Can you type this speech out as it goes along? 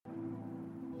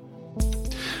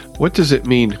What does it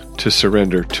mean to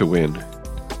surrender to win?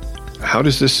 How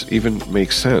does this even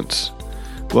make sense?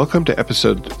 Welcome to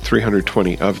episode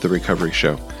 320 of The Recovery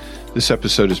Show. This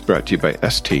episode is brought to you by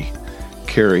ST,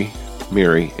 Carrie,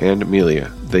 Mary, and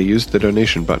Amelia. They used the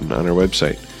donation button on our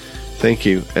website. Thank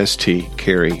you, ST,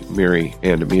 Carrie, Mary,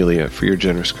 and Amelia, for your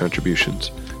generous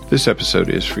contributions. This episode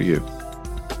is for you.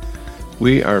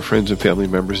 We are friends and family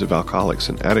members of alcoholics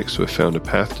and addicts who have found a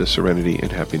path to serenity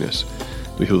and happiness.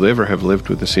 We who live or have lived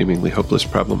with the seemingly hopeless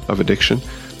problem of addiction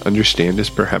understand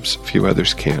as perhaps few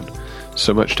others can.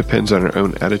 So much depends on our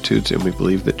own attitudes, and we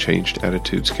believe that changed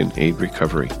attitudes can aid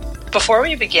recovery. Before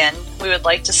we begin, we would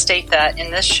like to state that in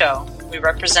this show, we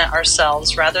represent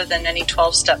ourselves rather than any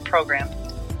 12-step program.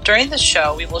 During this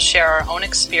show, we will share our own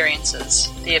experiences.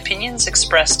 The opinions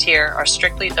expressed here are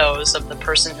strictly those of the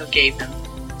person who gave them.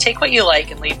 Take what you like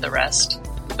and leave the rest.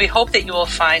 We hope that you will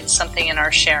find something in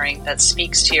our sharing that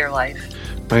speaks to your life.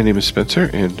 My name is Spencer,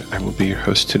 and I will be your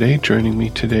host today. Joining me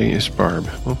today is Barb.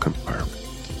 Welcome, Barb.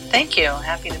 Thank you.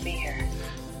 Happy to be here.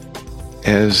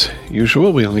 As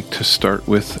usual, we like to start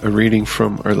with a reading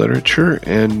from our literature,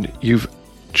 and you've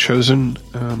chosen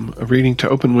a reading to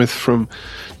open with from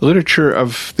the literature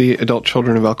of the Adult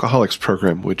Children of Alcoholics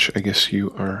program, which I guess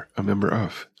you are a member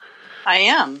of. I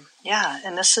am, yeah.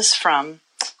 And this is from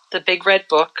the Big Red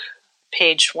Book,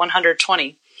 page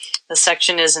 120. The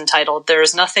section is entitled, There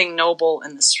is Nothing Noble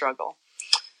in the Struggle.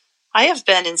 I have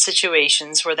been in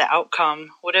situations where the outcome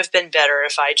would have been better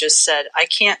if I just said, I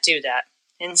can't do that.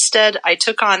 Instead, I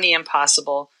took on the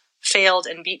impossible, failed,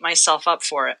 and beat myself up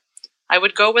for it. I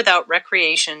would go without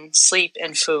recreation, sleep,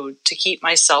 and food to keep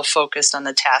myself focused on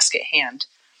the task at hand.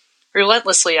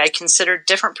 Relentlessly, I considered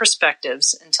different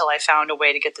perspectives until I found a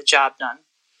way to get the job done.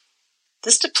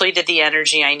 This depleted the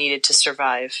energy I needed to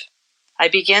survive. I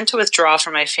began to withdraw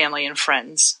from my family and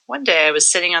friends. One day I was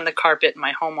sitting on the carpet in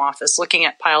my home office looking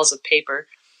at piles of paper.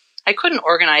 I couldn't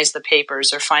organize the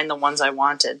papers or find the ones I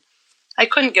wanted. I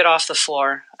couldn't get off the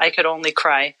floor. I could only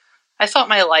cry. I thought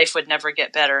my life would never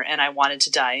get better and I wanted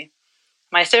to die.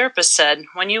 My therapist said,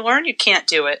 when you learn you can't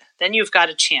do it, then you've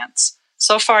got a chance.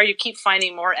 So far you keep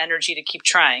finding more energy to keep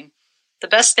trying. The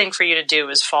best thing for you to do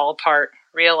is fall apart,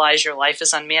 realize your life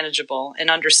is unmanageable,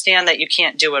 and understand that you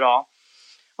can't do it all.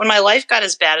 When my life got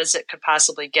as bad as it could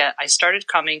possibly get, I started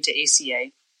coming to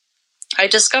ACA. I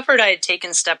discovered I had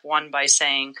taken step one by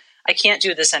saying, I can't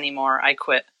do this anymore, I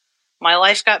quit. My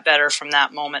life got better from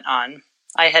that moment on.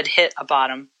 I had hit a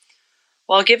bottom.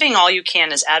 While giving all you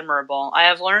can is admirable, I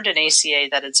have learned in ACA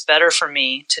that it's better for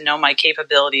me to know my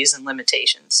capabilities and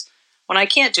limitations. When I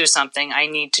can't do something, I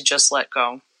need to just let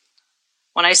go.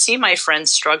 When I see my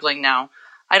friends struggling now,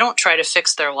 I don't try to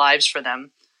fix their lives for them.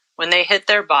 When they hit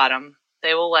their bottom,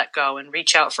 they will let go and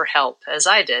reach out for help, as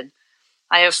I did.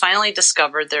 I have finally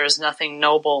discovered there is nothing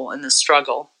noble in the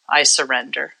struggle. I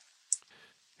surrender.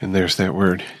 And there's that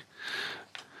word,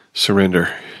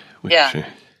 surrender. Which, yeah.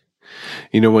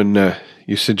 When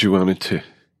you said you wanted to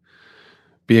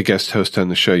be a guest host on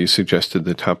the show, you suggested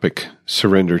the topic,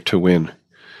 surrender to win.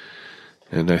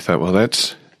 And I thought, well,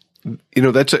 that's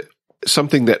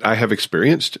something that I have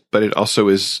experienced, but it also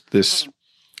is this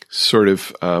sort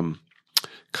of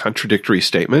contradictory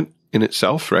statement in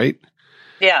itself, right?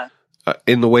 Yeah.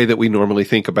 In the way that we normally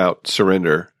think about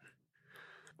surrender.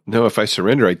 No, if I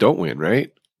surrender, I don't win,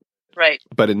 right? Right.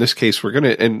 But in this case, we're going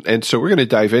to, and so we're going to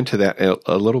dive into that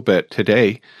a little bit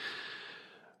today.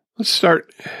 Let's start.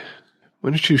 Why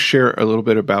don't you share a little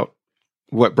bit about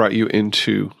what brought you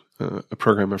into a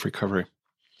program of recovery?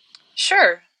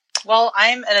 Sure. Well,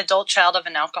 I'm an adult child of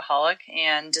an alcoholic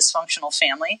and dysfunctional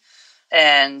family.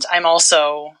 And I'm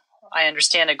also, I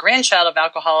understand, a grandchild of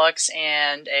alcoholics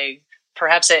and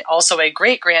also a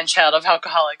great-grandchild of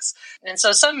alcoholics. And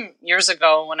so some years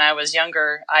ago when I was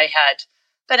younger, I had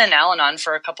been in Al-Anon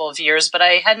for a couple of years, but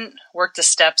I hadn't worked the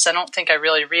steps. I don't think I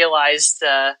really realized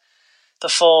the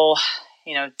full,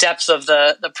 depth of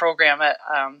the program.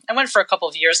 I went for a couple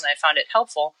of years and I found it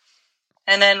helpful.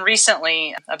 And then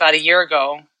recently, about a year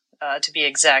ago, to be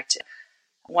exact,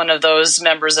 one of those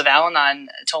members of Al-Anon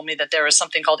told me that there was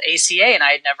something called ACA, and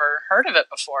I had never heard of it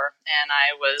before. And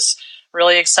I was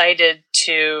really excited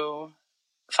to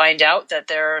find out that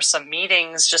there are some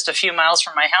meetings just a few miles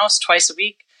from my house twice a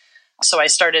week. So I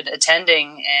started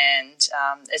attending, and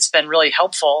it's been really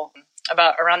helpful.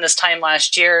 About around this time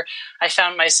last year, I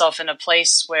found myself in a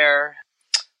place where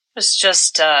I was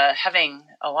just having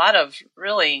a lot of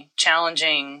really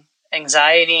challenging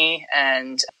anxiety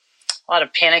and a lot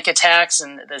of panic attacks,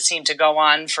 and that seemed to go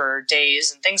on for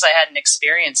days, and things I hadn't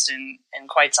experienced in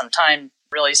quite some time,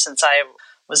 really, since I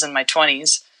was in my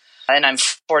 20s, and I'm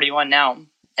 41 now.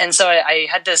 And so I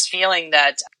had this feeling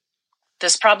that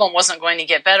this problem wasn't going to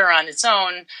get better on its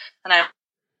own. And I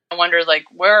wondered, like,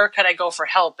 where could I go for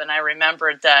help? And I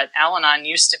remembered that Al-Anon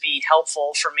used to be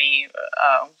helpful for me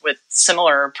with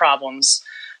similar problems.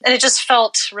 And it just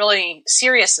felt really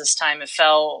serious this time. It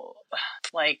felt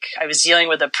like I was dealing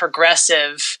with a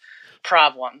progressive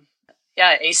problem.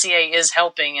 Yeah, ACA is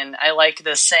helping. And I like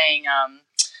the saying,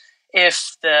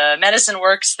 if the medicine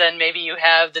works, then maybe you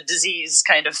have the disease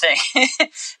kind of thing.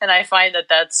 And I find that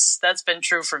that's been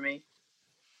true for me.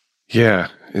 Yeah,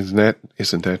 isn't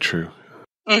that true?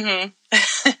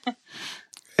 Mm-hmm.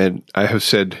 And I have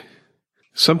said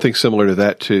something similar to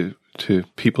that to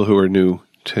people who are new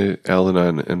to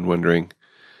Al-Anon and wondering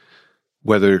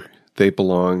whether they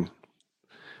belong.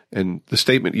 And the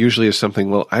statement usually is something,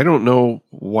 well, I don't know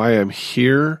why I'm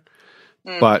here,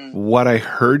 but what I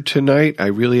heard tonight, I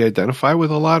really identify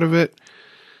with a lot of it.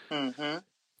 Mm-hmm.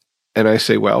 And I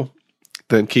say, well,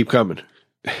 then keep coming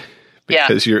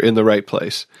because you're in the right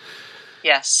place.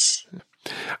 Yes.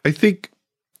 I think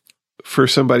for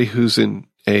somebody who's in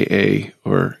AA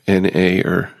or NA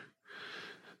or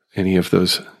any of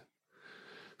those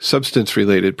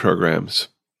substance-related programs,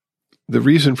 the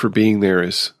reason for being there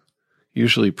is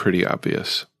usually pretty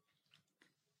obvious.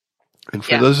 And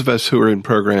for those of us who are in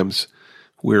programs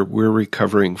where we're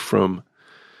recovering from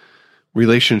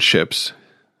relationships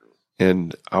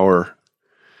and our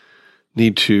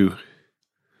need to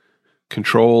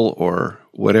control or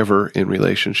whatever in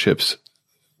relationships,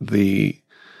 the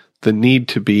need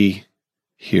to be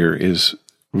here is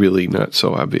really not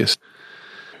so obvious.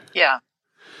 Yeah.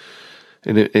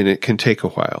 And it can take a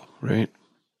while, right?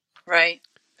 Right.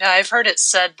 Yeah, I've heard it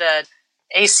said that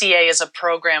ACA is a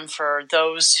program for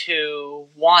those who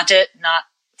want it, not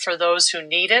for those who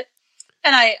need it.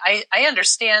 And I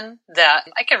understand that.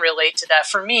 I can relate to that.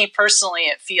 For me personally,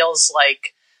 it feels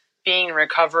like being in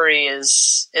recovery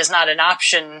is not an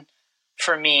option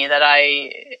for me, that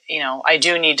I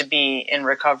do need to be in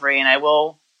recovery, and I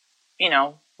will,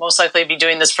 most likely be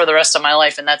doing this for the rest of my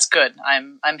life. And that's good.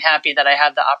 I'm happy that I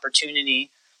have the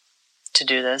opportunity to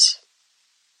do this.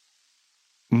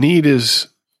 Need is,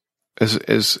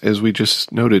 as we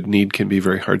just noted, need can be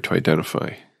very hard to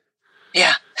identify.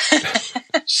 Yeah,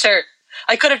 sure.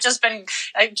 I could have just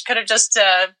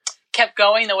kept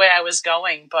going the way I was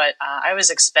going, but I was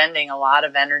expending a lot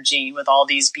of energy with all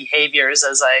these behaviors,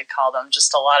 as I call them,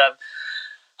 just a lot of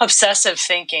obsessive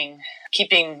thinking,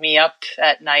 keeping me up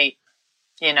at night,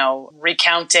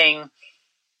 recounting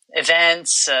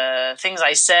events, things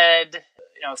I said,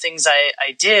 things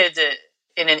I did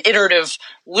in an iterative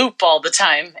loop all the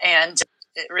time, and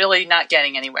really not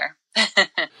getting anywhere.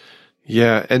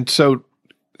 Yeah, and so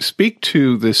speak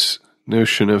to this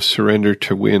notion of surrender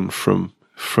to win from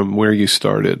where you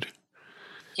started.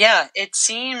 Yeah, it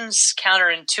seems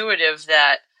counterintuitive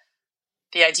that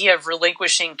the idea of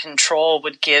relinquishing control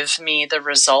would give me the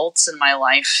results in my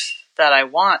life that I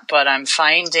want, but I'm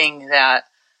finding that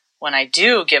when I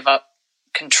do give up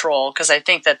control, because I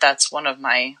think that that's one of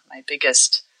my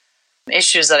biggest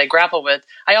issues that I grapple with,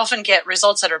 I often get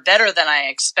results that are better than I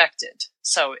expected.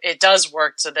 So it does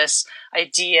work. So this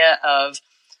idea of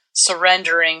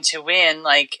surrendering to win,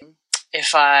 like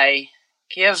if I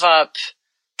give up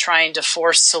trying to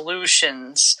force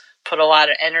solutions, put a lot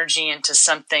of energy into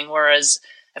something, whereas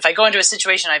if I go into a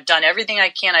situation, I've done everything I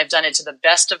can, I've done it to the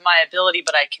best of my ability,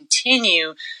 but I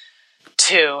continue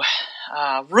to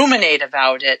ruminate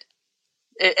about it,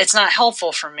 it's not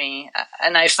helpful for me.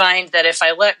 And I find that if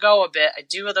I let go a bit, I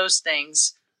do those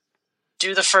things,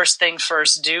 do the first thing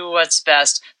first, do what's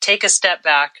best, take a step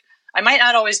back. I might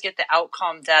not always get the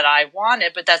outcome that I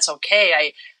wanted, but that's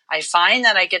okay. I find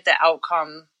that I get the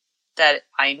outcome that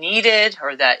I needed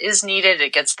or that is needed.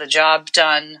 It gets the job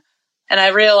done. And I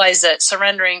realize that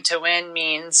surrendering to win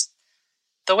means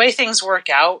the way things work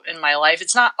out in my life,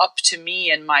 it's not up to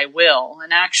me and my will.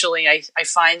 And actually, I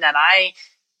find that I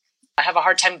have a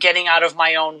hard time getting out of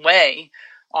my own way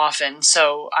often.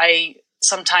 So I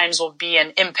sometimes will be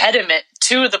an impediment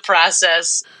to the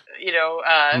process,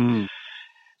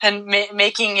 and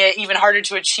making it even harder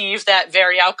to achieve that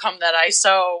very outcome that I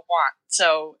so want.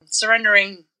 So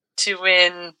surrendering to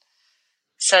win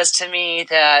says to me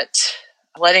that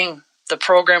letting the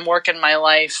program work in my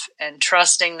life and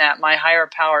trusting that my higher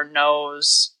power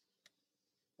knows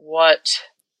what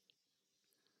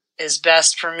is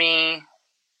best for me.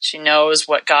 She knows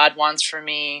what God wants for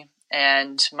me.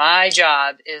 And my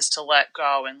job is to let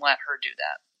go and let her do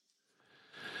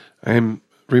that. I'm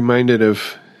reminded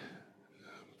of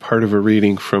part of a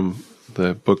reading from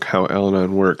the book, How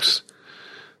Al-Anon Works.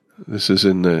 This is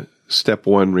in the step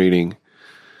 1 reading.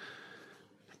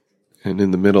 And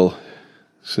in the middle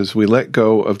says, we let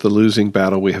go of the losing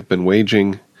battle we have been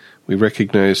waging. We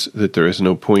recognize that there is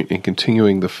no point in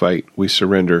continuing the fight. We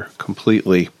surrender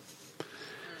completely.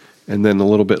 And then a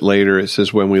little bit later, it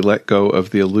says, when we let go of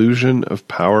the illusion of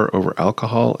power over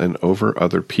alcohol and over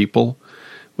other people,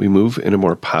 we move in a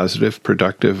more positive,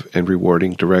 productive, and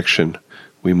rewarding direction.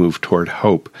 We move toward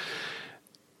hope.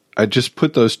 I just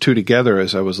put those two together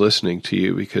as I was listening to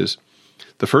you, because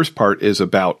the first part is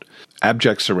about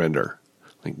abject surrender,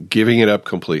 like giving it up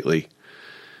completely.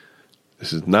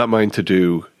 This is not mine to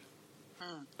do.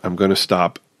 I'm going to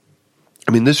stop.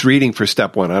 I mean, this reading for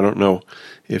step one, I don't know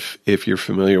if you're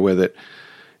familiar with it.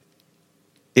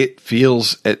 It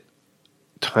feels at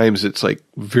times it's like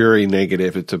very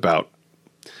negative. It's about,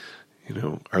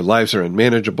 our lives are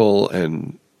unmanageable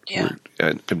and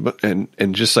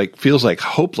just like feels like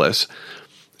hopeless.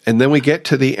 And then we get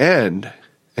to the end,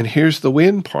 and here's the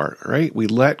win part, right? We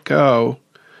let go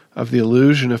of the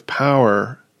illusion of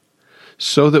power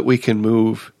so that we can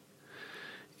move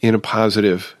in a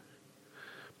positive,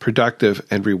 productive,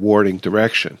 and rewarding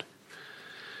direction.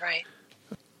 Right.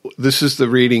 This is the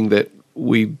reading that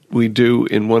we do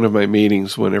in one of my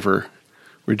meetings whenever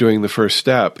we're doing the first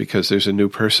step, because there's a new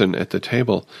person at the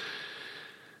table.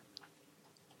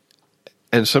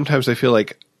 And sometimes I feel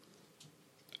like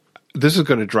this is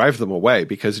going to drive them away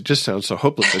because it just sounds so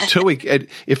hopeless. Until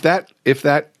if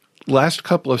that last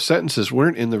couple of sentences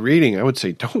weren't in the reading, I would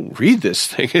say, don't read this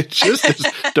thing. It just is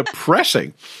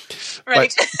depressing.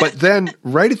 Right. But then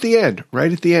right at the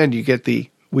end, you get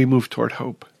we move toward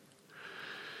hope.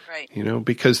 Right.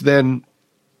 Because then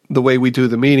the way we do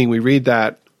the meeting, we read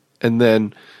that, and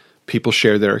then people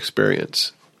share their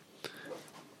experience,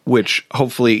 which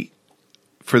hopefully,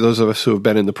 for those of us who have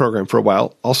been in the program for a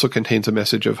while, also contains a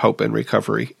message of hope and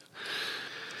recovery.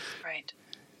 Right.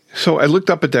 So I looked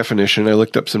up a definition. I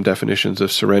looked up some definitions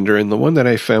of surrender, and the one that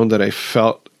I found that I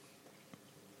felt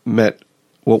met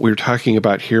what we were talking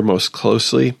about here most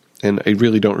closely, and I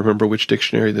really don't remember which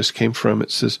dictionary this came from.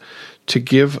 It says, to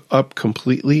give up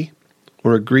completely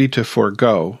or agree to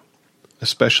forego,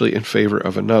 especially in favor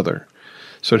of another.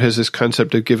 So it has this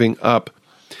concept of giving up,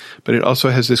 but it also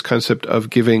has this concept of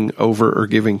giving over or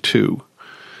giving to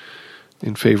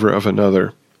in favor of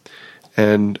another.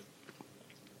 And,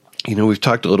 we've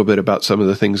talked a little bit about some of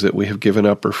the things that we have given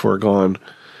up or foregone,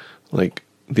 like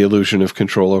the illusion of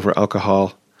control over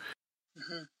alcohol.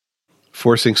 Mm-hmm.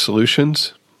 Forcing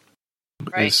solutions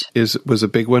was a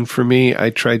big one for me. I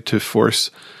tried to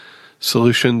force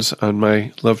solutions on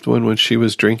my loved one when she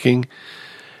was drinking.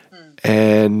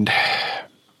 And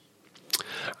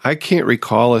I can't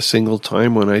recall a single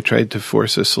time when I tried to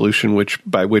force a solution,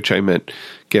 by which I meant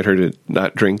get her to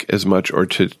not drink as much or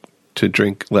to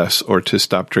drink less or to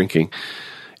stop drinking.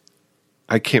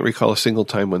 I can't recall a single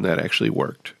time when that actually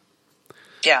worked.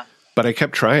 Yeah. But I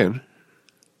kept trying.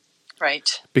 Right.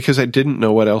 Because I didn't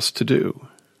know what else to do.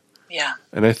 Yeah.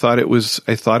 And I thought it was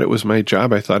my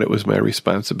job. I thought it was my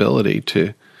responsibility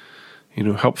to,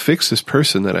 help fix this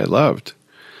person that I loved.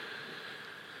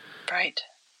 Right.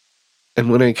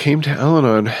 And when I came to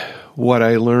Al-Anon, what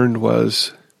I learned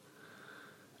was,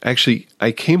 actually,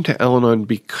 I came to Al-Anon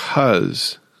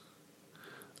because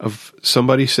of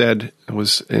somebody said, I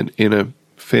was in a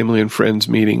family and friends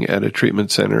meeting at a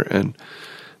treatment center, and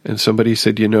somebody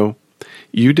said,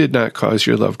 you did not cause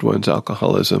your loved one's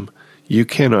alcoholism. You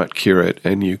cannot cure it,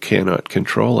 and you cannot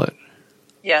control it.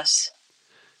 Yes.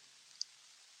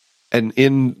 And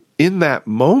in that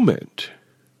moment,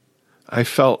 I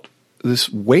felt this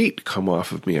weight come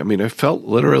off of me. I mean, I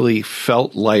literally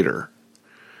felt lighter.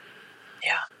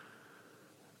 Yeah.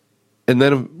 And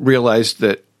then I realized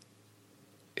that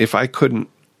if I couldn't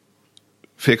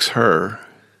fix her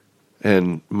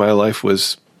and my life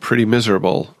was pretty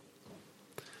miserable,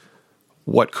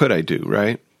 what could I do,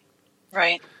 right?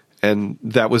 Right. And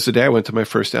that was the day I went to my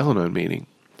first Al-Anon meeting.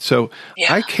 So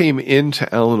I came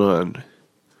into Al-Anon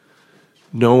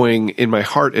knowing in my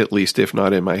heart, at least, if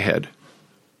not in my head,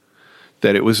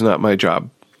 that it was not my job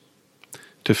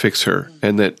to fix her,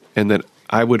 and that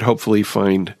I would hopefully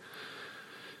find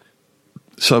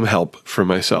some help for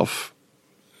myself.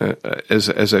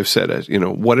 As I've said,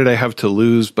 what did I have to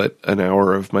lose but an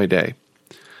hour of my day?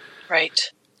 Right.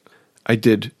 I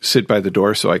did sit by the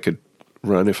door so I could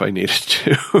run if I needed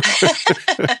to.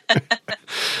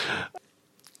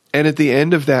 And at the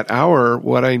end of that hour,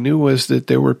 what I knew was that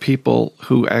there were people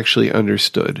who actually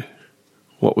understood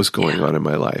what was going on in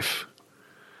my life,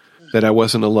 that I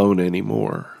wasn't alone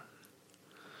anymore.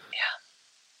 Yeah.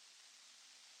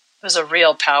 There's a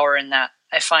real power in that.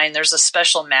 I find there's a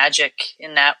special magic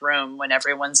in that room when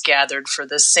everyone's gathered for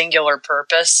this singular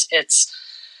purpose.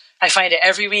 I find it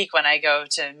every week when I go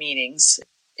to meetings.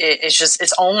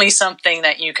 it's only something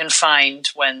that you can find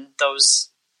when those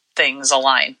things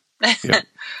align. Yep.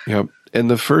 Yep. And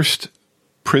the first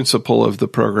principle of the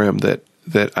program that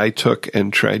I took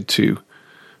and tried to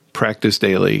practice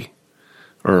daily,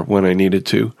 or when I needed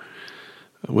to,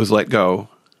 was let go.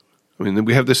 I mean,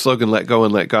 we have this slogan, let go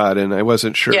and let God, and I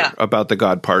wasn't sure about the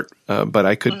God part, but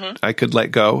I could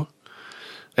let go.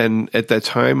 And at that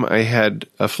time, I had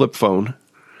a flip phone.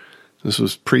 This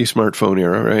was pre-smartphone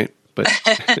era, right? But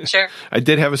sure. I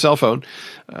did have a cell phone,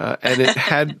 and it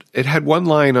had one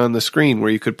line on the screen where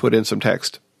you could put in some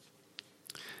text.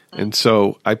 And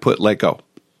so I put let go.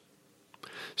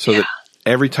 So that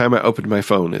every time I opened my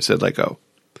phone, it said let go.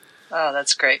 Oh,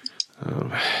 that's great.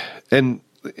 And,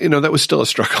 that was still a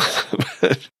struggle.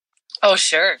 Oh,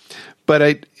 sure.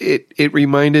 But it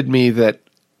reminded me that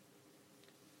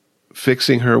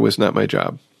fixing her was not my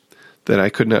job, that I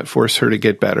could not force her to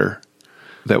get better.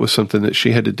 That was something that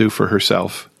she had to do for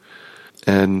herself,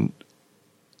 and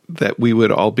that we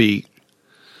would all be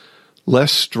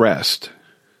less stressed.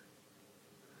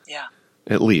 Yeah.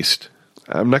 At least.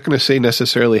 I'm not going to say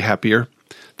necessarily happier.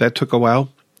 That took a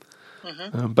while.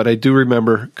 But I do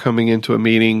remember coming into a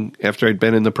meeting after I'd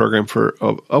been in the program for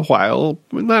a while,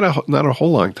 not a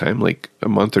whole long time, like a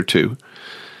month or two,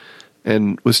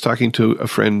 and was talking to a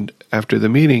friend after the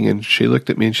meeting, and she looked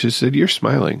at me and she said, "You're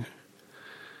smiling.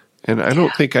 And I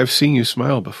don't think I've seen you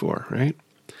smile before," right?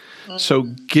 Mm-hmm. So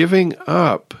giving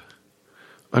up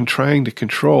on trying to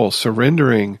control,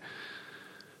 surrendering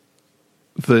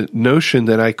the notion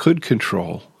that I could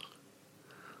control,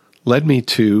 led me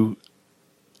to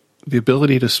the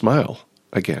ability to smile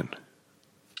again.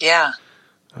 Yeah.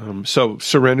 So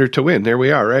surrender to win. There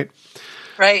we are, right?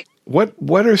 Right.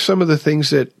 What are some of the things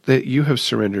that you have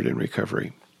surrendered in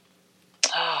recovery?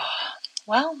 Oh,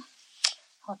 well,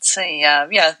 let's see.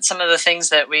 Some of the things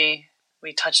that we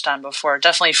touched on before,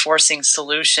 definitely forcing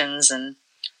solutions and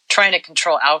trying to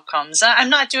control outcomes.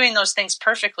 I'm not doing those things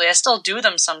perfectly. I still do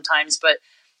them sometimes, but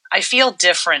I feel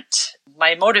different.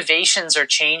 My motivations are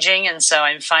changing, and so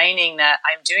I'm finding that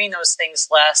I'm doing those things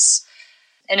less.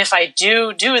 And if I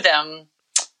do them,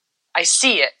 I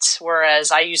see it. Whereas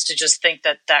I used to just think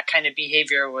that kind of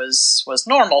behavior was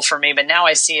normal for me, but now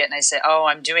I see it and I say, "Oh,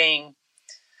 I'm doing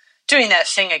that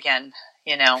thing again."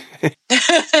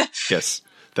 Yes,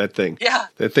 that thing. Yeah,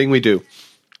 that thing we do.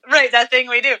 Right, that thing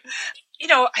we do.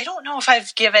 I don't know if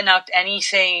I've given up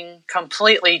anything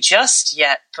completely just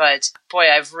yet, but boy,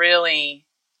 I've really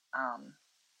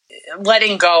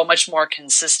letting go much more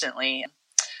consistently.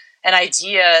 An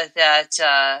idea that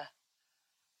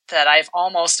I've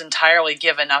almost entirely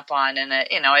given up on, and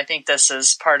I think this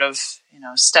is part of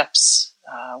steps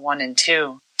 1 and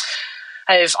 2.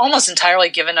 I've almost entirely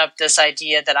given up this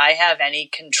idea that I have any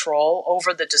control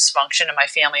over the dysfunction in my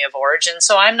family of origin.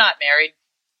 So I'm not married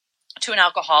to an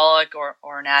alcoholic or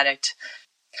an addict,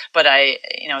 but I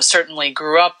certainly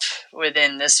grew up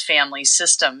within this family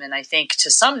system, and I think to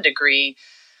some degree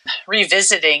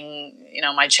revisiting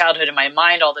my childhood in my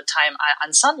mind all the time,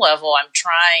 on some level I'm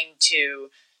trying to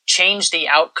change the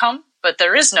outcome, but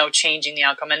there is no changing the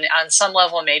outcome, and on some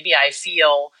level maybe I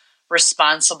feel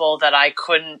responsible that I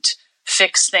couldn't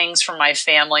fix things for my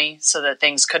family so that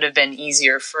things could have been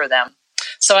easier for them.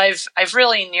 So I've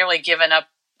really nearly given up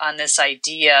on this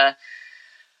idea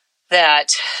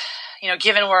that,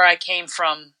 given where I came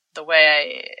from, the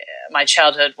way my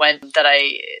childhood went,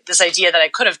 this idea that I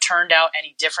could have turned out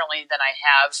any differently than I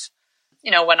have.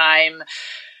 When I'm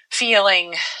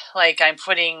feeling like I'm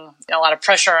putting a lot of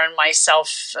pressure on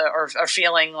myself, or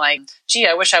feeling like, gee,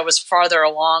 I wish I was farther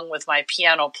along with my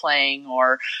piano playing,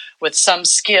 or with some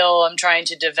skill I'm trying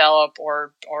to develop,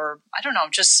 or I don't know,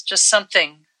 just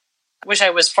something. I wish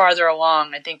I was farther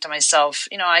along. I think to myself,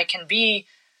 I can be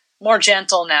more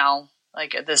gentle now,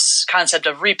 like this concept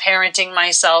of reparenting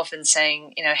myself and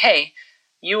saying, hey,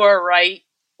 you are right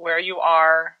where you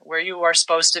are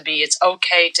supposed to be. It's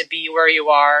okay to be where you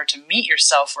are, to meet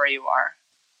yourself where you are.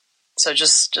 So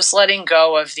just letting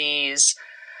go of these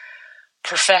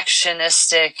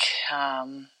perfectionistic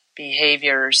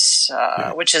behaviors,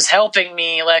 which is helping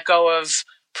me let go of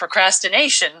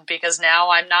procrastination, because now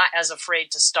I'm not as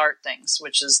afraid to start things,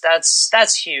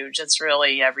 that's huge. It's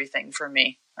really everything for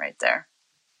me right there.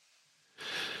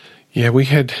 Yeah, we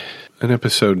had an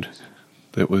episode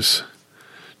that was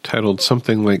titled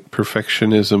something like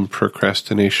Perfectionism,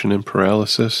 Procrastination, and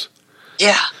Paralysis.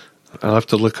 Yeah. I'll have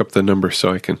to look up the number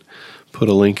so I can put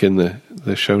a link in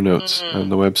the show notes on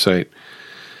the website,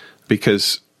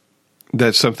 because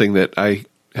that's something that I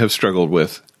have struggled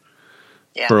with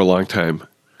for a long time.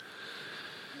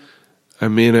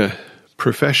 I'm in a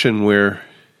profession where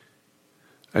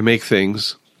I make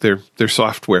things, they're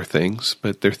software things,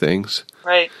 but they're things.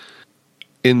 Right.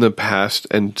 In the past,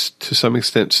 and to some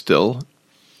extent still,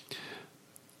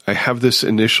 I have this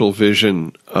initial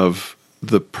vision of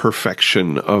the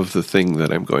perfection of the thing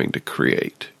that I'm going to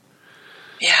create.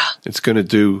 Yeah. It's going to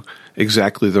do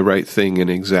exactly the right thing in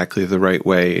exactly the right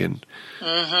way. And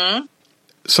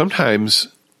sometimes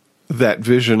that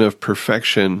vision of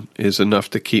perfection is enough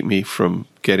to keep me from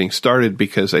getting started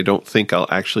because I don't think I'll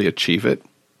actually achieve it.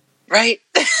 Right.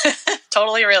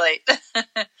 Totally relate.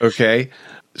 Okay.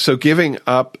 So giving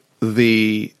up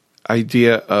the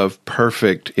idea of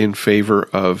perfect in favor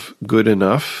of good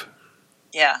enough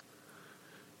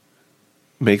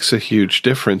makes a huge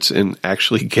difference in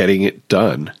actually getting it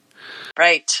done.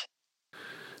 Right.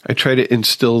 I try to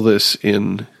instill this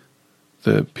in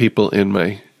the people in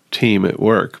my team at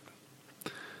work,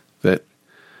 that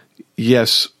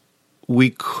yes, we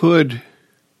could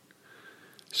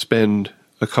spend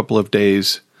a couple of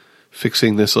days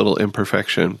fixing this little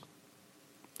imperfection,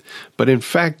 but in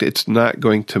fact, it's not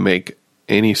going to make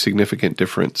any significant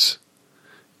difference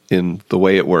in the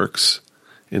way it works,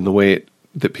 in the way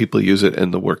that people use it,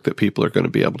 and the work that people are going to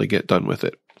be able to get done with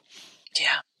it.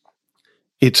 Yeah.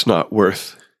 It's not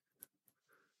worth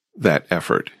that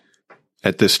effort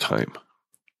at this time.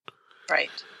 Right.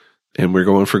 And we're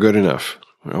going for good enough.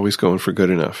 We're always going for good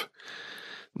enough.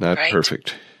 Not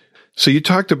perfect. So you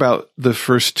talked about the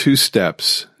first two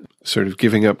steps, sort of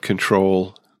giving up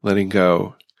control, letting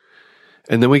go.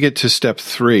 And then we get to step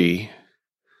 3,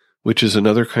 which is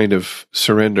another kind of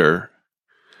surrender.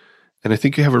 And I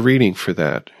think you have a reading for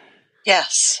that.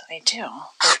 Yes, I do.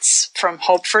 It's from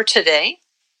Hope for Today.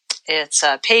 It's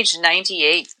page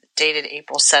 98, dated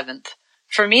April 7th.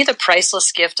 For me, the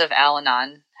priceless gift of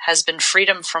Al-Anon has been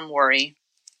freedom from worry.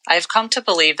 I have come to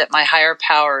believe that my higher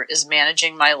power is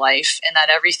managing my life and that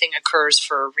everything occurs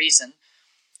for a reason.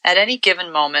 At any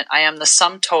given moment, I am the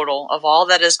sum total of all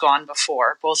that has gone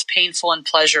before, both painful and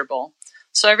pleasurable,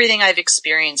 so everything I've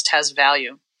experienced has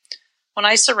value. When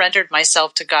I surrendered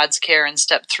myself to God's care in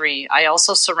step 3, I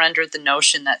also surrendered the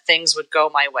notion that things would go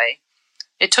my way.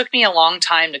 It took me a long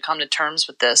time to come to terms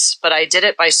with this, but I did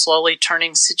it by slowly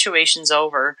turning situations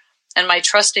over and by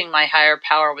trusting my higher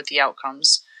power with the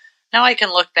outcomes. Now I can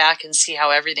look back and see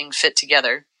how everything fit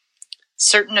together.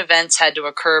 Certain events had to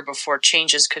occur before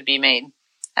changes could be made.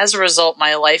 As a result,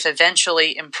 my life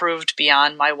eventually improved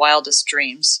beyond my wildest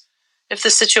dreams. If the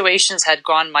situations had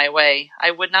gone my way,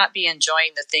 I would not be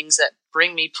enjoying the things that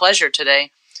bring me pleasure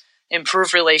today.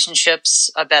 Improved relationships,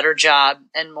 a better job,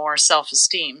 and more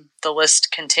self-esteem. The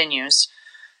list continues.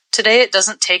 Today it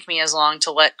doesn't take me as long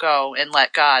to let go and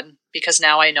let God, because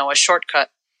now I know a shortcut.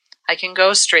 I can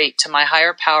go straight to my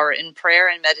higher power in prayer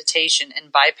and meditation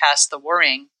and bypass the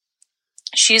worrying.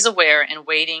 She's aware and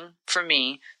waiting for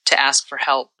me to ask for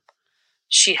help.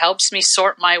 She helps me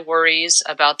sort my worries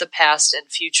about the past and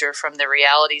future from the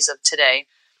realities of today,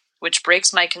 which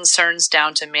breaks my concerns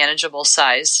down to manageable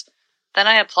size. Then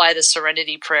I apply the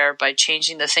serenity prayer by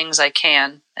changing the things I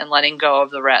can and letting go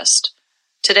of the rest.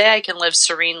 Today I can live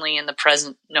serenely in the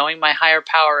present, knowing my higher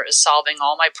power is solving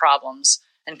all my problems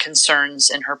and concerns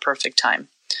in her perfect time.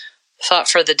 Thought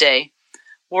for the day.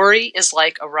 Worry is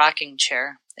like a rocking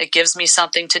chair. It gives me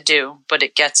something to do, but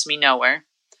it gets me nowhere.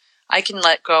 I can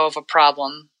let go of a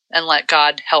problem and let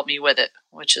God help me with it,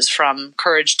 which is from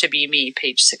Courage to Be Me,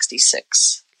 page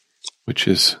 66. Which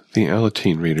is the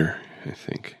Alateen reader, I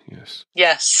think. Yes.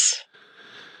 Yes.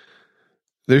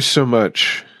 There's so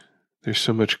much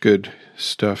good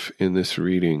stuff in this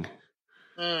reading.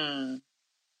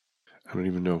 I don't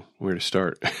even know where to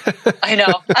start. I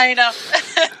know. And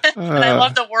I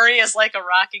love the worry is like a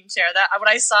rocking chair. That when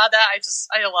I saw that,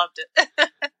 I loved it.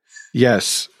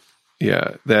 Yes.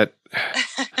 Yeah. That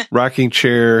rocking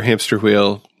chair, hamster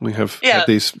wheel. We have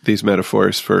these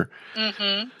metaphors for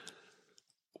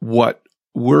what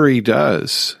worry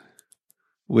does,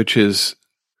 which is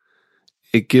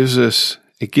it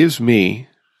gives me,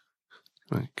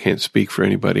 I can't speak for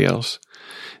anybody else.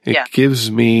 It gives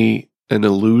me an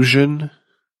illusion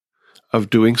of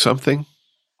doing something.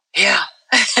 Yeah.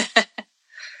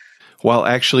 While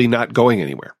actually not going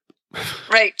anywhere.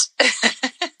 Right.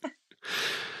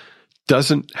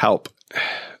 Doesn't help.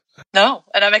 No.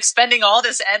 And I'm expending all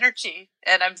this energy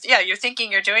and you're thinking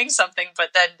you're doing something, but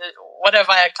then what have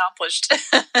I accomplished?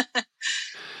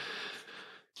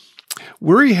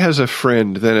 Worry has a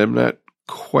friend that I'm not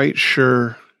quite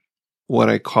sure what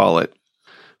I call it.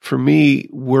 For me,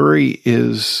 worry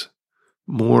is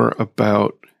more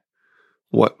about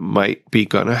what might be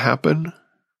gonna happen.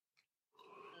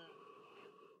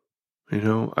 You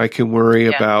know, I can worry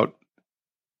about,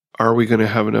 are we going to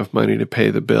have enough money to pay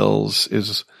the bills?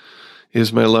 Is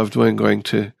Is my loved one going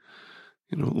to,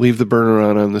 leave the burner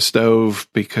on the stove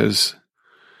because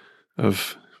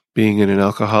of being in an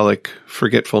alcoholic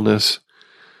forgetfulness?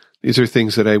 These are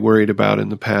things that I worried about in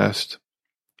the past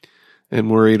and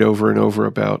worried over and over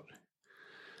about,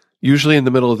 usually in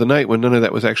the middle of the night when none of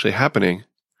that was actually happening,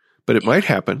 but it might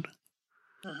happen.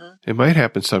 It might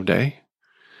happen someday.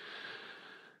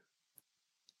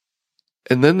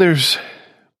 And then there's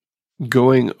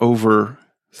going over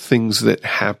things that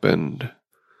happened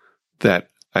that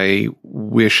I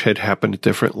wish had happened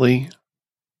differently,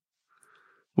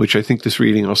 which I think this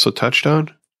reading also touched on.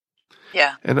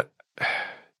 Yeah. And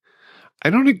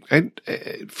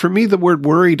for me, the word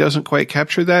worry doesn't quite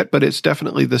capture that, but it's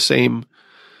definitely the same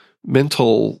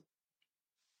mental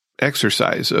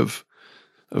exercise of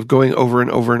going over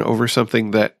and over and over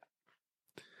something that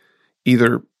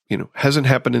either, hasn't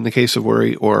happened in the case of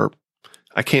worry, or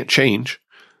I can't change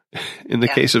in the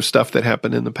case of stuff that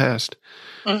happened in the past.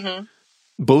 Mm-hmm.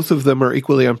 Both of them are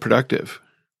equally unproductive.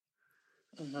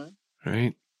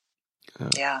 Right?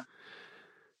 Yeah.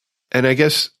 And I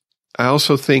guess I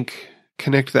also think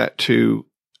connect that to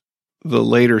the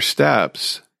later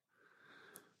steps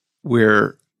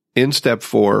where in step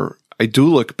 4, I do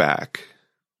look back,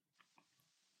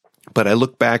 but I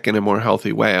look back in a more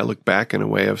healthy way. I look back in a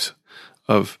way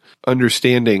of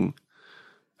understanding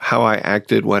how I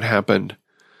acted, what happened,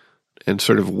 and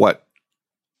sort of what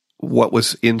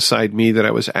was inside me that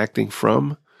I was acting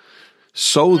from,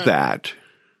 so that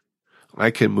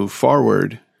I can move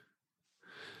forward,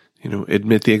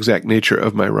 admit the exact nature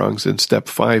of my wrongs in step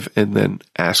 5, and then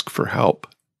ask for help.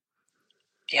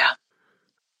 Yeah.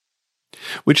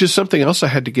 Which is something else I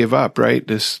had to give up, right?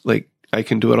 I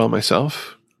can do it all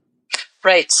myself.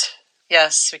 Right.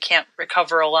 Yes. We can't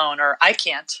recover alone, or I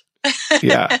can't.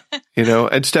 Yeah.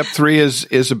 And step 3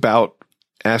 is about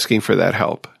asking for that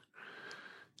help,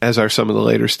 as are some of the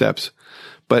later steps.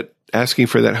 But asking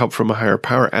for that help from a higher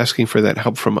power, asking for that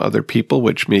help from other people,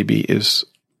 which maybe is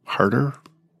harder.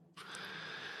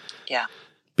 Yeah.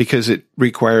 Because it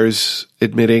requires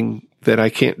admitting that I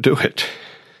can't do it.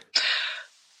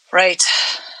 Right.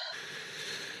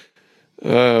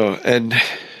 Oh, and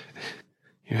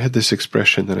you had this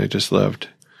expression that I just loved.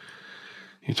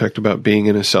 You talked about being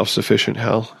in a self-sufficient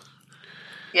hell.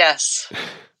 Yes.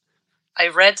 I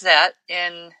read that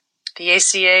in the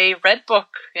ACA Red Book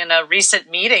in a recent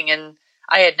meeting, and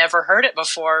I had never heard it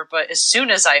before, but as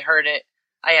soon as I heard it,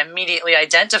 I immediately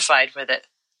identified with it.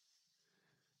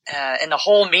 And the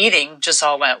whole meeting just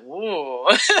all went, woo.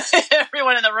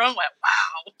 Everyone in the room went,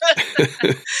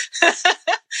 wow.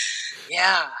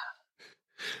 Yeah.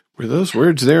 Were those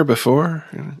words there before?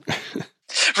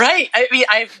 Right. I mean,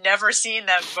 I've never seen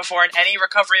them before in any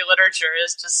recovery literature.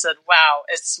 It's just said, wow,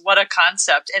 what a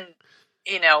concept. And,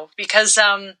 because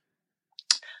I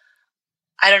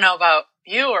don't know about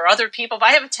you or other people, but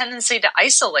I have a tendency to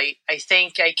isolate. I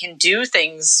think I can do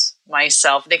things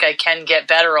myself. I think I can get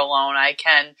better alone.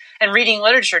 And reading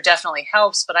literature definitely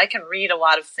helps, but I can read a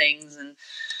lot of things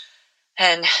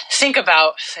and think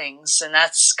about things. And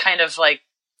that's kind of like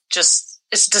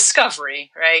it's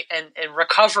discovery, right? And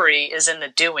recovery is in the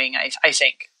doing, I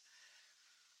think.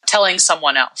 Telling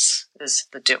someone else is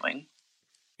the doing.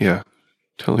 Yeah.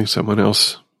 Telling someone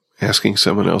else, asking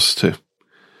someone else to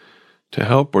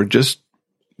help, or just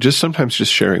sometimes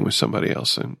just sharing with somebody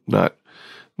else, and not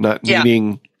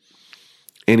needing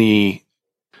any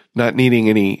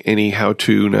how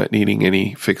to, not needing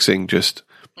any fixing, just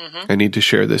I need to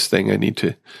share this thing. I need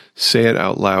to say it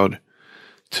out loud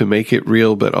to make it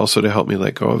real, but also to help me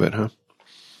let go of it, huh?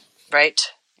 Right.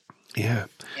 Yeah.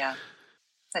 Yeah.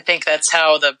 I think that's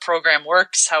how the program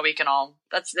works, how we can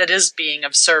that is being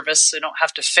of service. We don't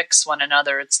have to fix one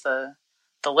another. It's the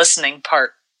listening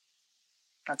part.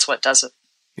 That's what does it.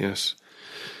 Yes.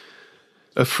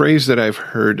 A phrase that I've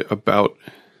heard about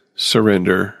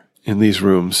surrender in these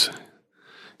rooms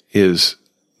is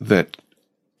that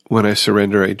when I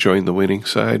surrender, I join the winning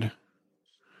side.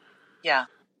 Yeah.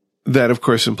 That, of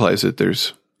course, implies that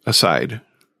there's a side.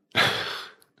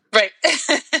 Right.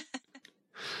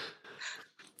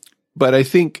 But I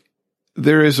think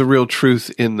there is a real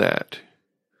truth in that.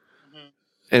 Mm-hmm.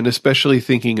 And especially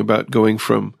thinking about going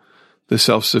from the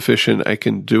self-sufficient, I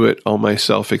can do it all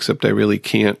myself, except I really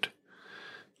can't,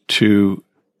 to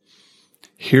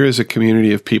here is a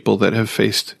community of people that have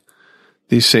faced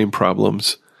these same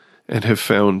problems and have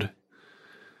found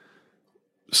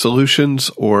solutions,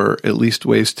 or at least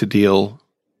ways to deal,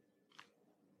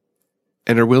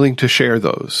 and are willing to share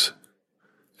those.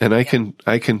 And I can,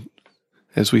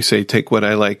 as we say, take what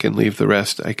I like and leave the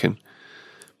rest. I can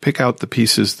pick out the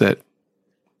pieces that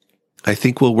I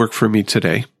think will work for me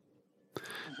today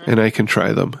and I can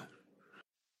try them.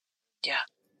 Yeah.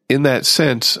 In that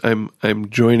sense, I'm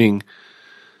joining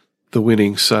the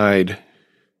winning side,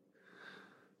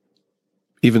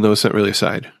 even though it's not really a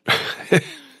side.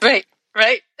 Right.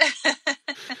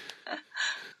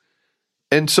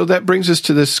 And so that brings us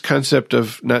to this concept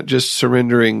of not just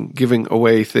surrendering, giving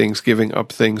away things, giving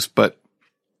up things, but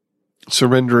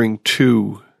surrendering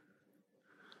to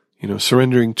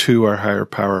our higher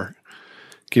power,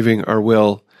 giving our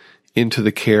will into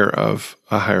the care of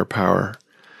a higher power.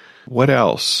 What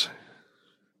else?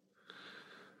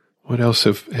 What else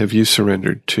have you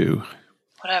surrendered to?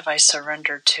 What have I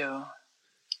surrendered to?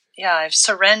 Yeah, I've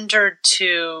surrendered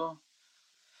to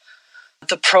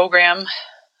the program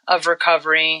of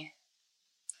recovery.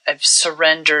 I've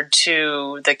surrendered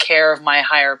to the care of my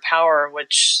higher power,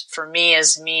 which for me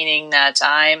is meaning that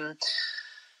I'm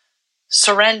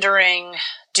surrendering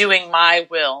doing my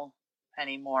will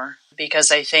anymore,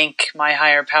 because I think my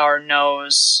higher power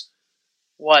knows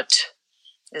what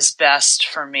is best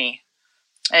for me.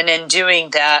 And in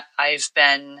doing that, I've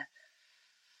been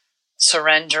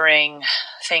surrendering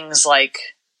things like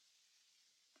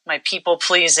my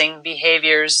people-pleasing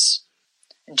behaviors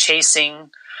and chasing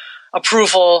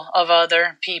approval of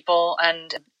other people.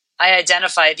 And I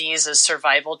identify these as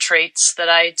survival traits that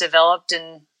I developed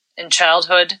in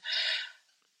childhood.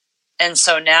 And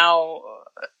so now,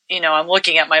 I'm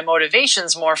looking at my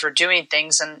motivations more for doing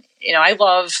things. And, I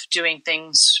love doing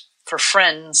things for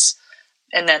friends,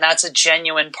 and then that's a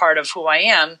genuine part of who I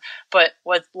am. But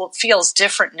what feels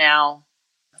different now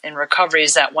in recovery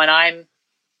is that when I'm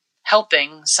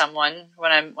helping someone,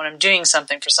 when I'm doing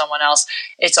something for someone else,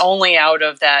 it's only out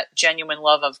of that genuine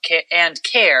love of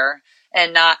care,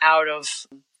 and not out of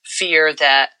fear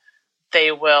that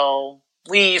they will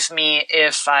leave me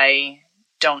if I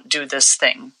don't do this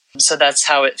thing. So that's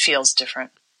how it feels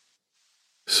different.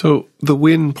 So the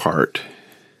win part.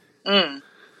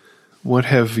 What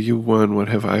have you won? What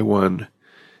have I won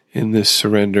in this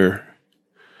surrender?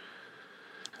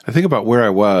 I think about where I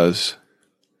was.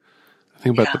 I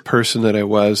think about the person that I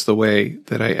was, the way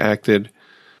that I acted,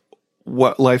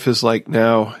 what life is like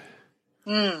now.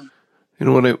 When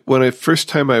I first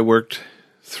time I worked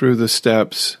through the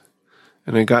steps,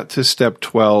 and I got to step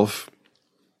 12,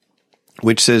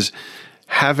 which says,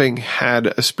 having had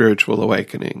a spiritual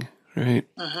awakening, right?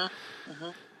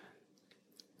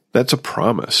 That's a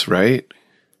promise, right?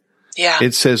 Yeah.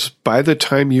 It says, by the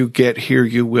time you get here,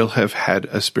 you will have had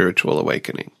a spiritual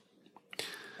awakening.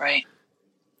 Right.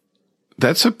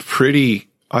 That's a pretty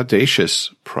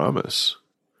audacious promise.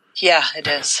 Yeah, it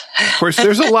is. Of course,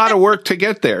 there's a lot of work to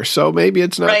get there, so maybe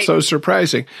it's not so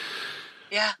surprising.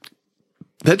 Yeah.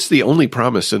 That's the only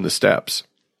promise in the steps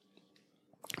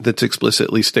that's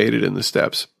explicitly stated in the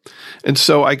steps. And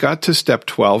so I got to step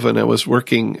 12, and I was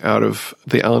working out of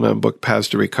the Al-Anon book, Paths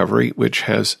to Recovery, which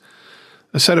has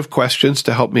a set of questions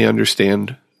to help me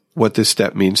understand what this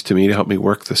step means to me, to help me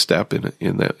work the step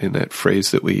in that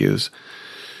phrase that we use.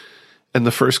 And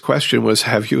the first question was,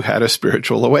 have you had a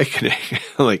spiritual awakening?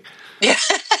 Like, yeah,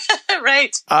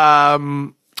 right.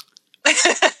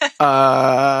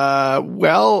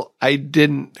 Well, I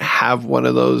didn't have one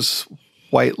of those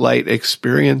white light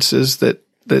experiences that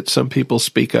some people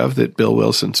speak of, that Bill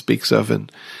Wilson speaks of in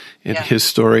his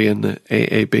story in the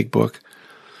AA Big Book.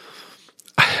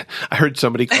 I heard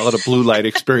somebody call it a blue light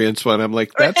experience when I'm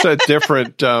like, that's a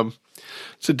different,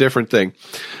 it's a different thing.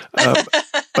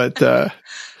 But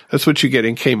that's what you get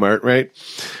in Kmart, right?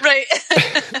 Right.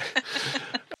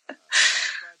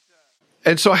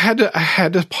 And so I had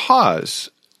to pause,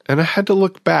 and I had to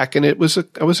look back, and I was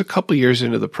a couple years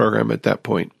into the program at that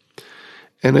point.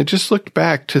 And I just looked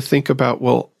back to think about,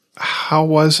 well, how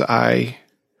was I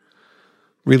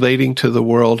relating to the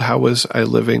world? How was I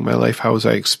living my life? How was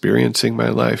I experiencing my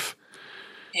life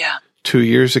 2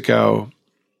 years ago?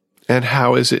 And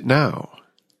how is it now?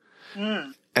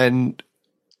 And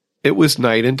it was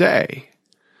night and day.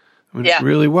 I mean, it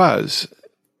really was.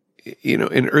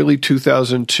 In early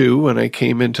 2002, when I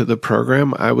came into the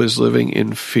program, I was living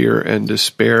in fear and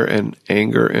despair and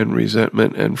anger and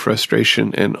resentment and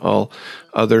frustration and all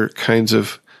other kinds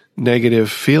of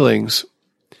negative feelings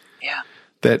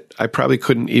that I probably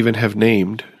couldn't even have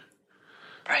named.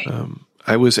 Right.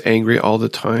 I was angry all the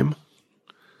time.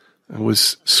 I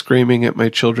was screaming at my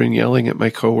children, yelling at my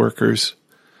coworkers,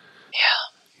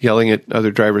 yelling at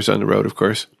other drivers on the road, of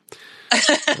course.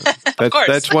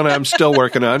 That's one I'm still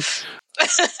working on.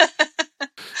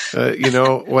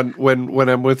 When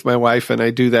I'm with my wife and I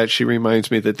do that, she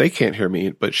reminds me that they can't hear me,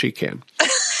 but she can.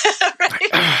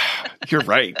 Right. You're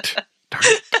right. Darn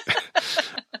it.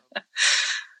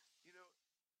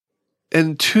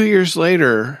 And 2 years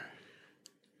later,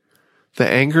 the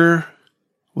anger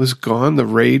was gone. The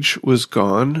rage was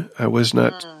gone. I was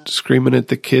not screaming at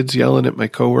the kids, yelling at my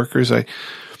coworkers. I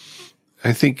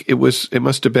think it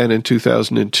must have been in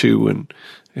 2002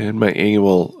 and my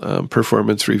annual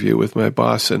performance review with my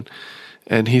boss.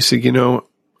 And he said,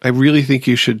 I really think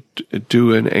you should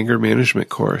do an anger management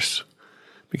course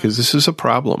because this is a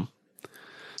problem.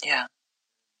 Yeah.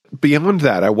 Beyond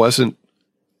that, I wasn't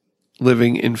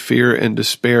living in fear and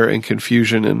despair and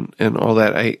confusion and all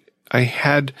that. I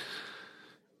had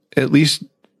at least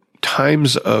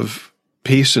times of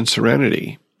peace and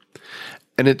serenity.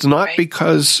 And it's not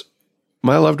because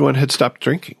my loved one had stopped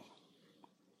drinking.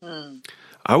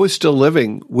 I was still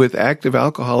living with active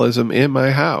alcoholism in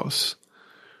my house.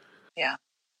 Yeah.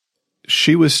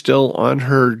 She was still on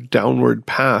her downward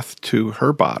path to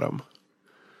her bottom.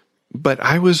 But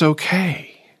I was okay.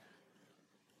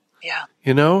 Yeah.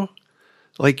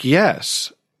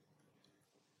 Yes,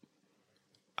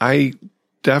 I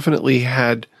definitely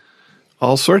had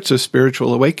all sorts of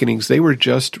spiritual awakenings. They were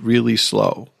just really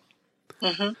slow.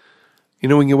 Mm-hmm.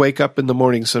 When you wake up in the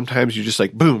morning, sometimes you just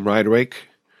like, boom, right awake.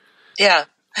 Yeah.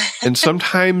 And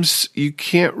sometimes you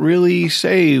can't really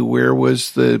say where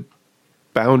was the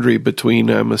boundary between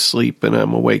I'm asleep and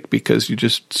I'm awake because you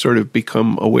just sort of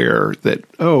become aware that,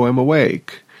 oh, I'm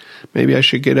awake. Maybe I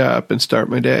should get up and start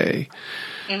my day.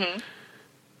 Mm-hmm.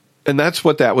 And that's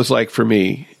what that was like for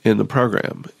me in the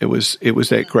program. It was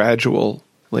that gradual,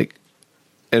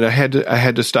 and I had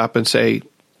to stop and say,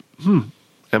 am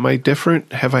I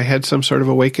different? Have I had some sort of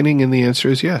awakening? And the answer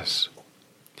is yes.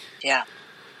 Yeah.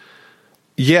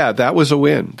 Yeah, that was a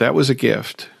win. That was a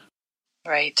gift.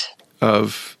 Right.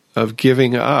 Of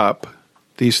giving up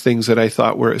these things that I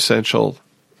thought were essential,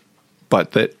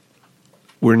 but that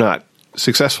were not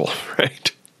successful,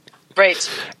 right?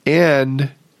 Right.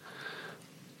 And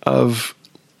of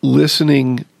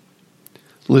listening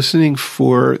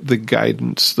for the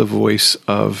guidance, the voice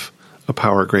of a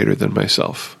power greater than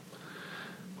myself,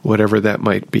 whatever that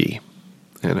might be.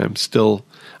 And I still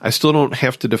don't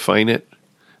have to define it.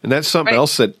 And that's something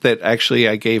else that actually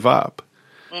I gave up.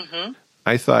 Mm-hmm.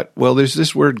 I thought, well, there's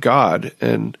this word God,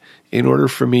 and in order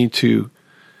for me to,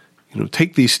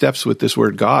 take these steps with this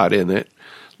word God in it,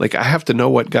 I have to know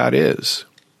what God is.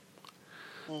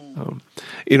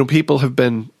 People have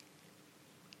been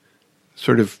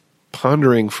sort of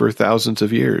pondering for thousands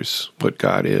of years what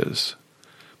God is.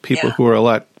 People who are a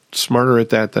lot smarter at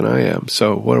that than I am.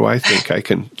 So what do I think? I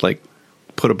can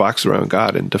put a box around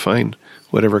God and define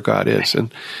whatever God is.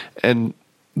 And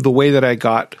the way that I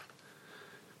got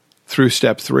through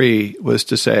step 3 was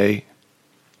to say,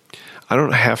 I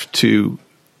don't have to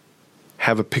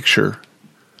have a picture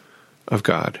of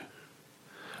God.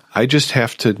 I just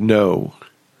have to know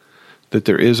that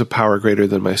there is a power greater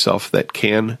than myself that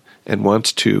can and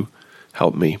wants to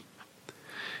help me.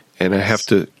 And I have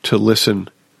to listen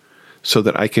so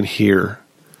that I can hear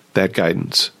that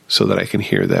guidance, so that I can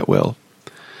hear that will.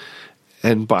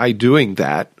 And by doing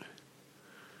that,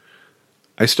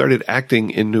 I started acting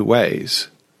in new ways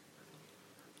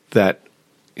that,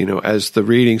 as the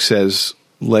reading says,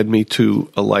 led me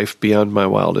to a life beyond my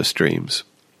wildest dreams.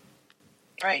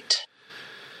 Right.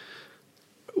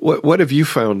 What have you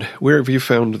found? Where have you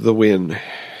found the win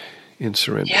in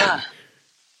surrender? Yeah.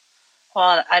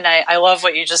 Well, and I love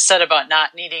what you just said about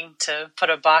not needing to put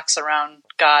a box around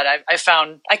God. I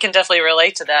found I can definitely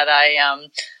relate to that.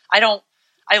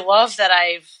 I love that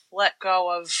I've let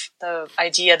go of the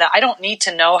idea that I don't need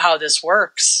to know how this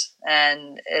works,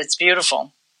 and it's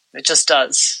beautiful. It just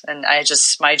does, and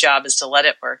my job is to let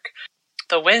it work.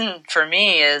 The win for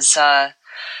me is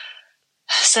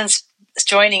since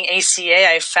joining ACA,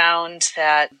 I found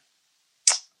that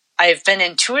I've been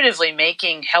intuitively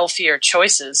making healthier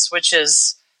choices, which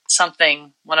is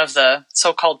one of the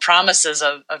so-called promises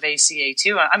of ACA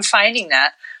too. I'm finding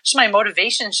that just my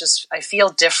motivations I feel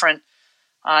different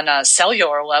on a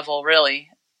cellular level,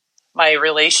 really. My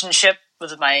relationship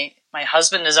with my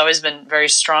husband has always been very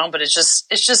strong, but it's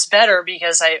just better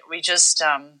because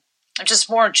I'm just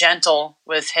more gentle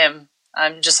with him.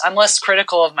 I'm less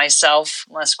critical of myself,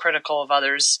 less critical of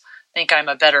others. I think I'm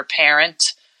a better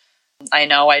parent. I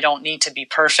know I don't need to be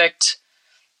perfect.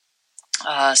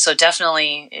 So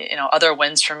definitely, other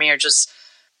wins for me are just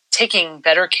taking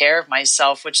better care of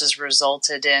myself, which has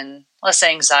resulted in less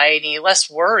anxiety, less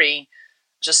worry,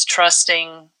 just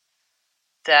trusting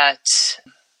that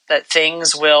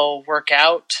things will work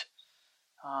out,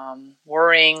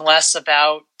 worrying less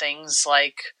about things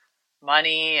like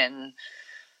money and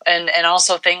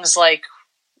also things like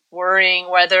worrying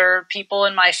whether people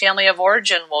in my family of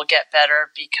origin will get better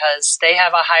because they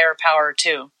have a higher power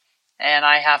too. And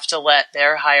I have to let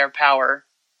their higher power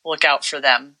look out for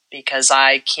them because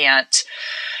I can't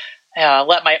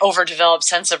let my overdeveloped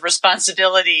sense of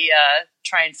responsibility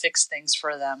try and fix things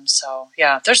for them. So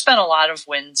yeah, there's been a lot of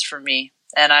wins for me,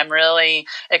 and I'm really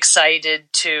excited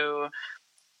to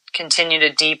continue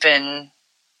to deepen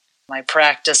my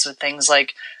practice with things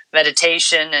like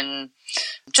meditation and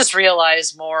just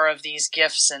realize more of these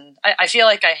gifts. And I feel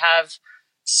like I have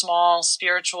small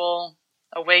spiritual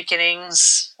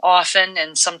awakenings often,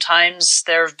 and sometimes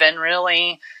there have been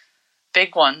really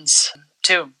big ones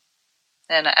too.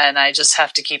 And I just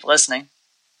have to keep listening.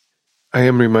 I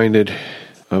am reminded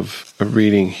of a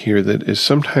reading here that is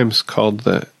sometimes called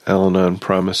the Al-Anon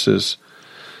Promises,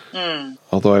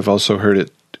 although I've also heard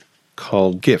it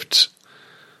called gifts.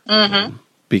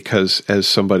 Because, as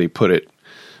somebody put it,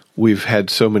 we've had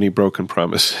so many broken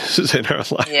promises in our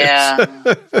lives. Yeah.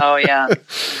 Oh, yeah.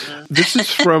 Mm-hmm. This is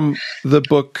from the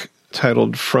book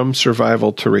titled From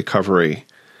Survival to Recovery,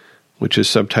 which is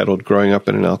subtitled Growing Up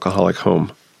in an Alcoholic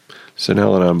Home. It's an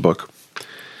Al-Anon book.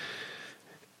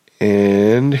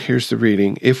 And here's the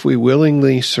reading. If we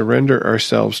willingly surrender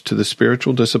ourselves to the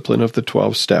spiritual discipline of the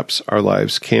 12 steps, our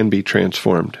lives can be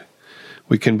transformed.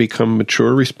 We can become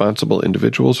mature, responsible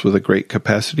individuals with a great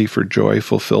capacity for joy,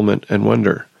 fulfillment, and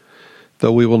wonder.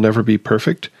 Though we will never be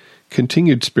perfect,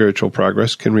 continued spiritual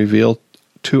progress can reveal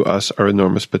to us our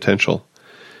enormous potential.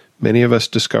 Many of us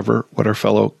discover what our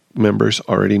fellow members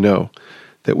already know,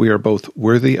 that we are both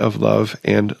worthy of love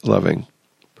and loving.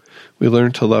 We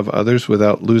learn to love others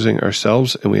without losing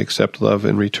ourselves, and we accept love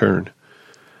in return.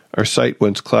 Our sight,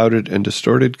 once clouded and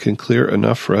distorted, can clear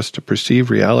enough for us to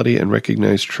perceive reality and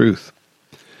recognize truth.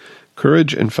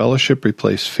 Courage and fellowship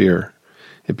replace fear.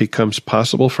 It becomes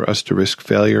possible for us to risk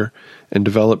failure and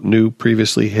develop new,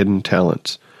 previously hidden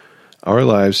talents. Our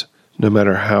lives, no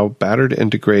matter how battered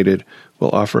and degraded, will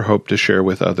offer hope to share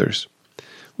with others.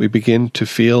 We begin to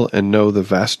feel and know the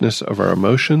vastness of our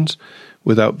emotions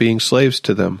without being slaves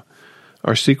to them.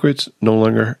 Our secrets no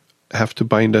longer have to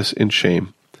bind us in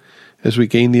shame. As we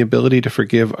gain the ability to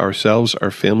forgive ourselves, our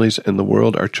families, and the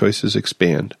world, our choices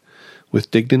expand.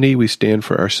 With dignity, we stand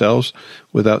for ourselves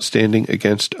without standing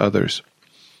against others.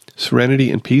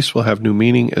 Serenity and peace will have new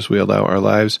meaning as we allow our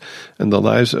lives and the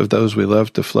lives of those we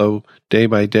love to flow day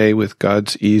by day with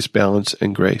God's ease, balance,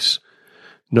 and grace.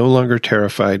 No longer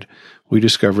terrified, we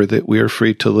discover that we are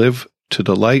free to live, to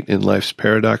delight in life's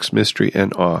paradox, mystery,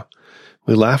 and awe.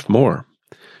 We laugh more.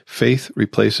 Faith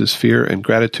replaces fear, and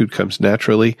gratitude comes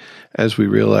naturally as we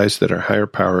realize that our higher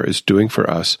power is doing for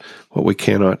us what we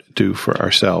cannot do for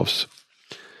ourselves.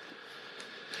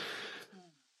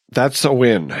 That's a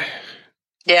win.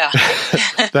 Yeah.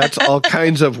 That's all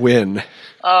kinds of win.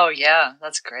 Oh, yeah.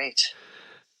 That's great.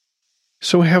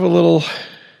 So we have a little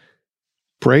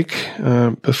break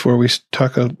before we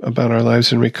talk about our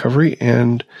lives in recovery,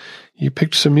 and you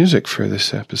picked some music for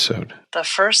this episode. The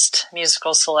first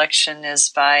musical selection is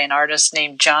by an artist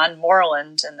named John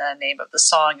Moreland, and the name of the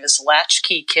song is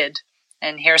Latchkey Kid.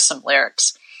 And here's some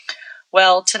lyrics.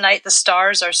 Well, tonight the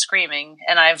stars are screaming,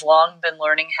 and I've long been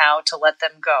learning how to let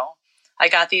them go. I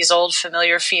got these old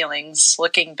familiar feelings,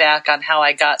 looking back on how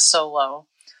I got so low.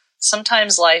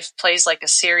 Sometimes life plays like a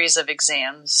series of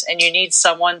exams, and you need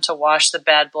someone to wash the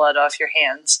bad blood off your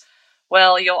hands.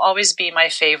 Well, you'll always be my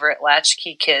favorite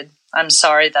latchkey kid. I'm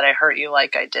sorry that I hurt you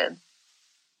like I did.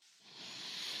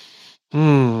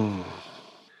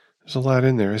 There's a lot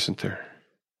in there, isn't there?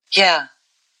 Yeah.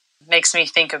 Makes me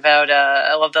think about,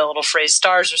 I love the little phrase,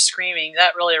 stars are screaming.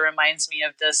 That really reminds me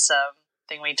of this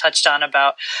thing we touched on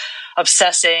about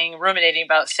obsessing, ruminating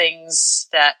about things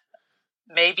that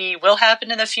maybe will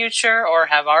happen in the future or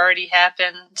have already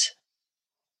happened.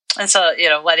 And so,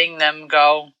 letting them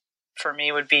go for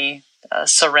me would be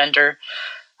surrender.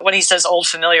 When he says old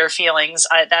familiar feelings,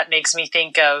 that makes me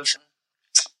think of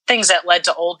things that led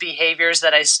to old behaviors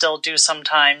that I still do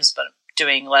sometimes, but I'm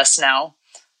doing less now.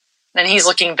 And he's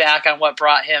looking back on what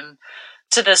brought him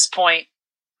to this point.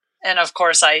 And of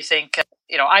course, I think,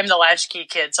 I'm the latchkey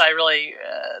kid, so I really,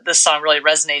 this song really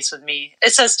resonates with me.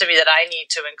 It says to me that I need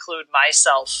to include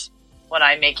myself when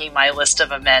I'm making my list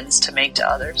of amends to make to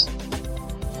others.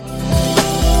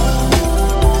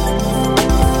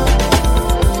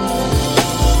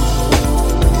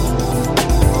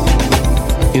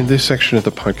 In this section of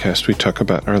the podcast, we talk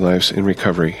about our lives in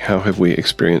recovery. How have we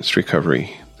experienced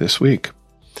recovery this week?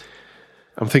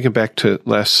 I'm thinking back to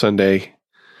last Sunday,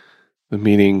 the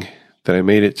meeting that I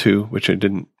made it to, which I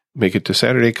didn't make it to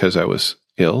Saturday because I was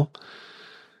ill,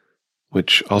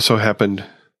 which also happened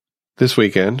this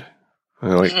weekend.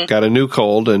 I got a new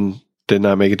cold and did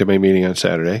not make it to my meeting on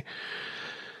Saturday.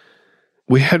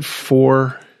 We had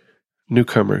 4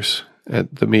 newcomers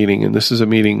at the meeting, and this is a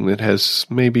meeting that has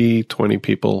maybe 20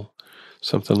 people,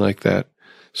 something like that.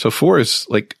 So 4 is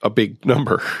like a big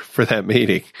number for that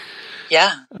meeting.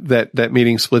 Yeah. That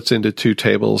meeting splits into 2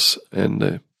 tables, and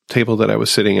the table that I was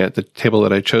sitting at, the table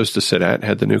that I chose to sit at,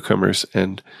 had the newcomers,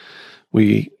 and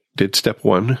we did step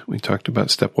 1. We talked about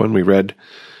step 1. We read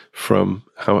from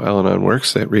How Al-Anon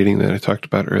Works, that reading that I talked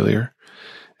about earlier.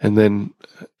 And then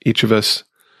each of us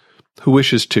who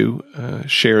wishes to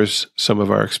shares some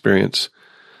of our experience,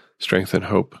 strength, and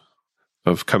hope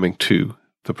of coming to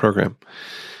the program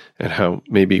and how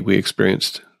maybe we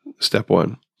experienced step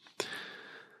 1.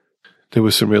 There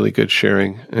was some really good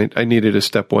sharing. I needed a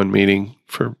step 1 meeting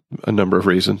for a number of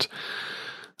reasons.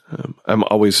 I'm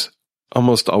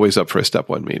almost always up for a step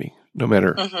 1 meeting, no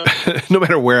matter no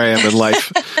matter where I am in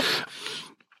life.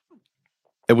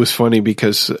 It was funny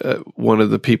because one of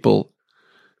the people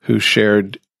who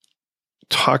shared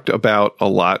talked about a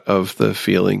lot of the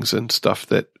feelings and stuff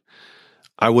that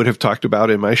I would have talked about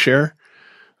in my share,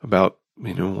 about,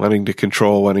 wanting to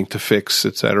control, wanting to fix,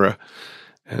 etc.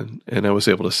 And I was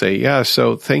able to say, yeah,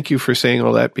 so thank you for saying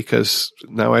all that, because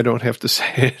now I don't have to say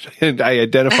it. And I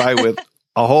identify with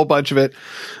a whole bunch of it.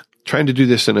 Trying to do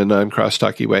this in a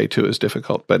non-crosstalky way too is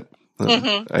difficult, but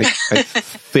I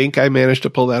think I managed to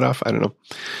pull that off. I don't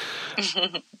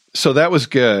know. So that was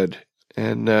good.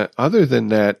 And other than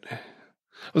that,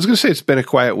 I was going to say it's been a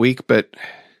quiet week, but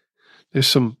there's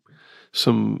some,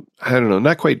 I don't know,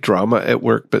 not quite drama at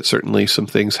work, but certainly some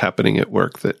things happening at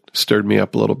work that stirred me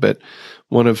up a little bit.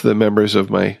 One of the members of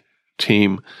my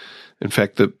team, in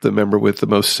fact, the member with the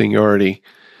most seniority,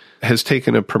 has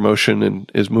taken a promotion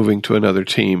and is moving to another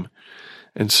team.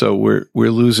 And so we're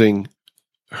losing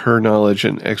her knowledge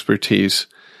and expertise.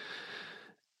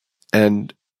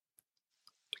 And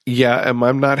yeah,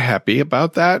 I'm not happy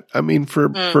about that. I mean, for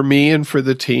me and for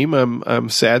the team, I'm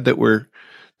sad that we're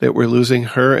losing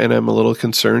her, and I'm a little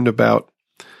concerned about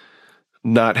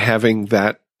not having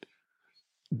that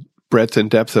breadth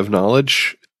and depth of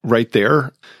knowledge right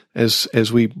there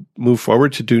as we move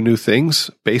forward to do new things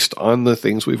based on the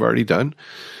things we've already done.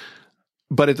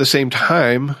 But at the same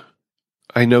time,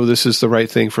 I know this is the right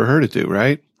thing for her to do,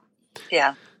 right?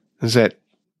 Yeah. Is that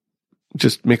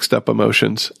just mixed up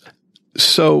emotions?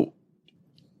 So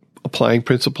applying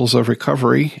principles of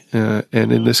recovery, and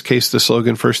in this case, the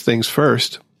slogan, first things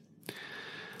first,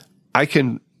 I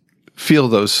can feel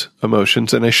those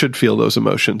emotions, and I should feel those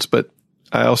emotions, but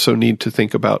I also need to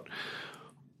think about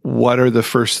what are the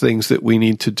first things that we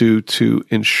need to do to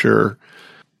ensure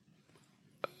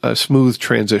a smooth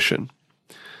transition.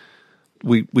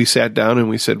 We sat down and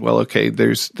we said, well, okay,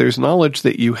 there's knowledge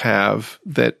that you have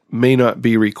that may not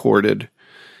be recorded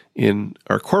in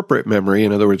our corporate memory,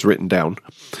 in other words, written down.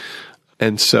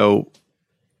 And so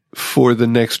for the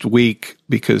next week,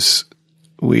 because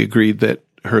we agreed that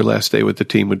her last day with the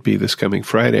team would be this coming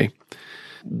Friday,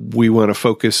 we want to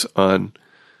focus on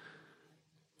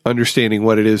understanding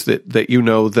what it is that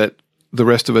that the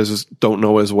rest of us don't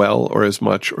know as well or as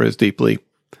much or as deeply,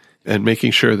 and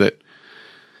making sure that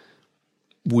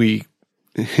we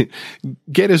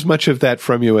get as much of that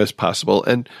from you as possible.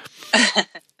 And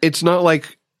it's not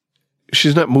like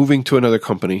she's not moving to another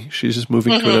company. She's just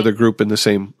moving to another group in the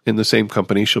same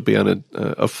company. She'll be on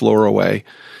a floor away.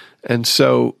 And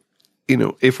so,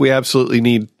 if we absolutely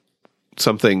need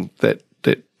something that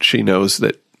she knows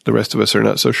that the rest of us are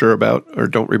not so sure about or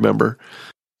don't remember,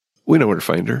 we know where to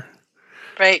find her.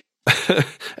 Right.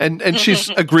 and she's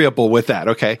agreeable with that.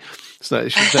 Okay.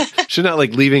 She's not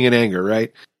like leaving in anger,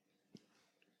 right?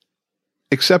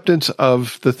 Acceptance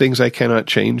of the things I cannot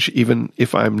change, even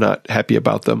if I'm not happy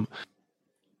about them,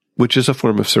 which is a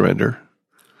form of surrender,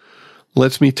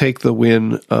 lets me take the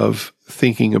win of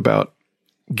thinking about,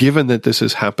 given that this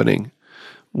is happening,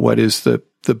 what is the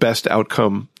best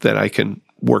outcome that I can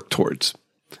work towards,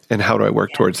 and how do I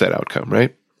work towards that outcome,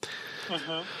 right?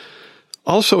 Mm-hmm.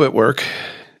 Also at work,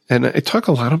 and I talk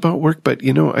a lot about work, but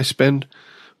I spend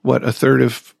a third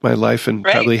of my life and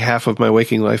probably half of my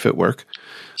waking life at work.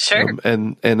 Sure.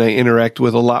 And I interact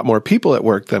with a lot more people at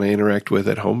work than I interact with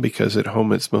at home, because at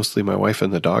home it's mostly my wife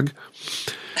and the dog.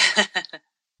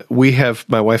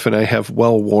 My wife and I have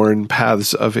well-worn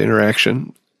paths of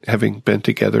interaction, having been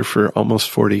together for almost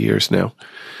 40 years now.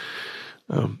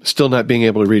 Still not being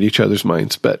able to read each other's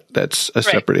minds, but that's a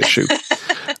separate issue.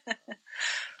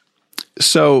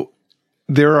 So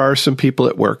there are some people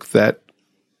at work that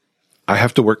I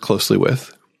have to work closely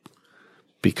with,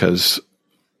 because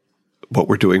what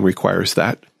we're doing requires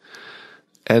that,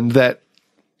 and that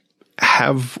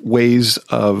have ways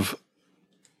of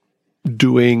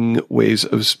doing, ways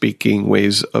of speaking,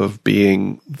 ways of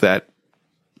being that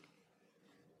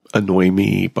annoy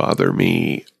me, bother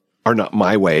me, are not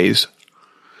my ways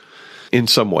in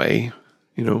some way,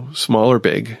 small or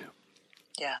big.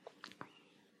 Yeah.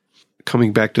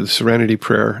 Coming back to the Serenity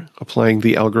Prayer, applying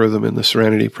the algorithm in the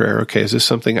Serenity Prayer. Okay, is this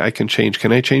something I can change?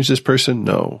 Can I change this person?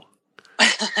 No.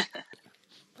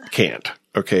 Can't.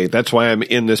 Okay, that's why I'm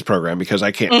in this program, because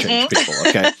I can't change people.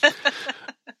 Okay.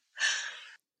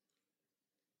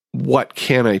 What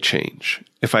can I change?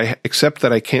 If I accept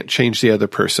that I can't change the other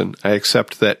person, I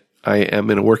accept that I am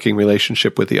in a working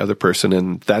relationship with the other person,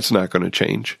 and that's not going to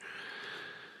change.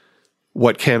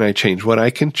 What can I change? What I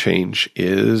can change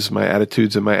is my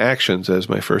attitudes and my actions, as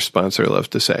my first sponsor loves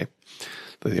to say.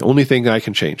 The only thing I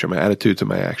can change are my attitudes and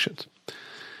my actions.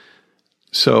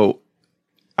 So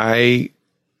I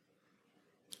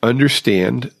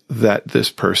understand that this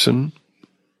person,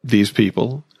 these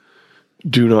people,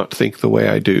 do not think the way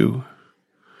I do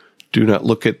not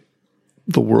look at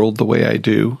the world the way I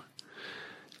do.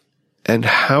 And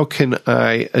how can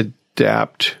I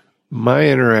adapt my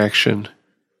interaction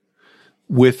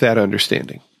with that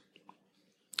understanding?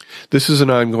 This is an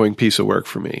ongoing piece of work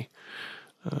for me.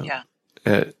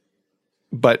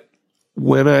 But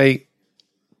when I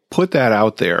put that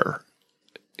out there,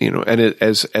 and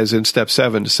as in step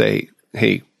 7 to say,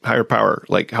 hey, higher power,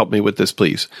 help me with this,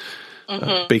 please,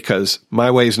 because my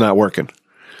way is not working,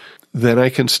 then I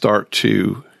can start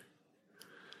to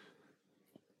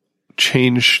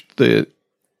change the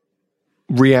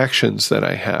reactions that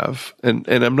I have. And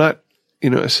I'm not,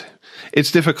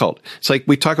 it's difficult. It's like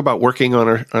we talk about working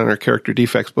on our character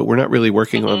defects, but we're not really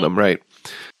working on them, right?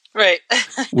 Right.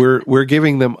 We're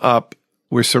giving them up,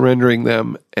 we're surrendering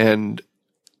them, and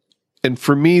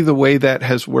for me, the way that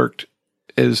has worked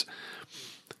is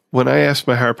when I ask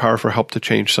my higher power for help to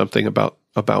change something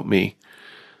about me,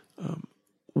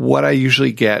 what I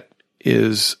usually get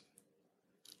is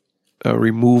a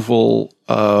removal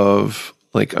of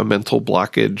a mental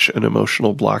blockage, an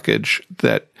emotional blockage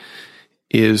that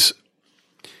is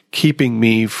keeping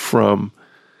me from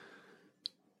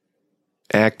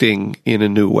acting in a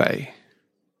new way.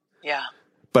 Yeah.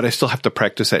 But I still have to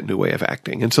practice that new way of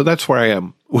acting. And so that's where I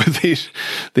am with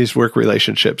these work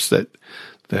relationships that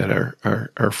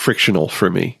are frictional for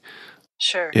me.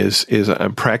 Sure. Is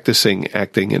I'm practicing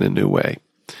acting in a new way.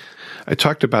 I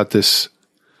talked about this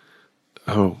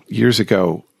years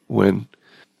ago when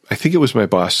I think it was my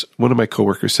boss, one of my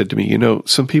coworkers said to me,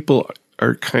 some people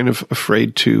are kind of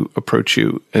afraid to approach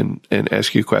you and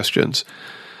ask you questions.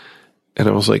 And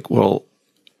I was like, well,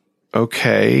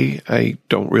 okay, I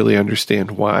don't really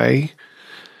understand why.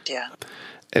 Yeah.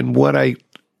 And what I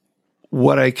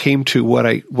came to, what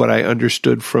I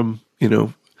understood from,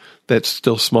 that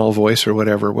still small voice or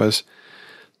whatever, was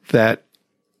that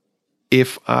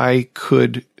if I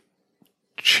could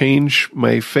change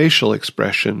my facial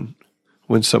expression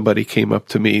when somebody came up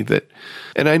to me,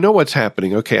 and I know what's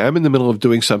happening. Okay, I'm in the middle of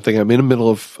doing something. I'm in the middle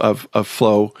of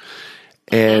flow,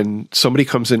 and somebody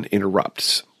comes and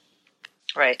interrupts.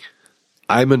 Right.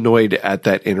 I'm annoyed at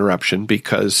that interruption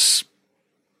because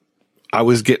I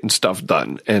was getting stuff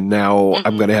done, and now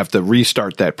I'm going to have to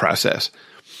restart that process.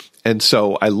 And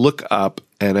so I look up,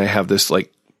 and I have this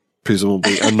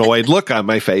presumably annoyed look on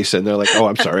my face, and they're like, "Oh,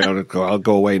 I'm sorry, I'll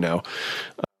go away now."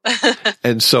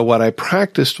 And so what I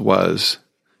practiced was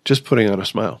just putting on a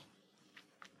smile.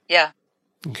 Yeah.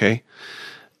 Okay.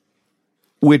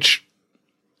 Which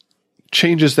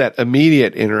changes that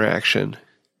immediate interaction,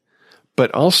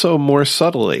 but also more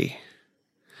subtly,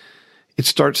 it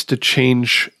starts to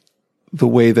change the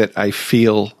way that I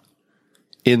feel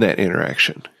in that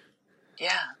interaction.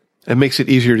 Yeah. It makes it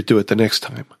easier to do it the next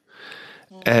time.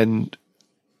 And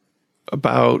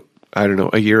about,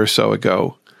 a year or so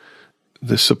ago,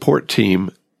 the support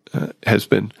team has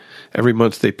been, every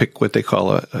month they pick what they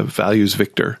call a values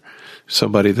victor,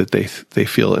 somebody that they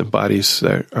feel embodies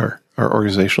our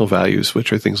organizational values,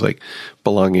 which are things like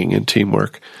belonging and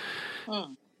teamwork.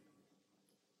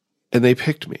 And they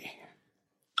picked me.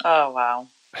 Oh, wow.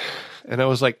 And I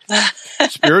was like,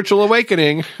 spiritual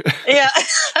awakening. Yeah,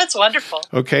 that's wonderful.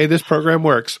 Okay, this program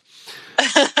works.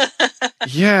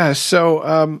 Yeah,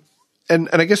 so, and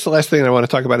I guess the last thing I want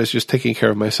to talk about is just taking care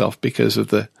of myself because of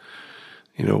the,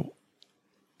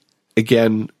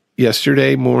 again,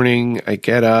 yesterday morning I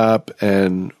get up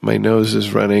and my nose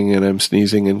is running and I'm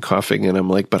sneezing and coughing and I'm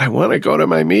like, but I want to go to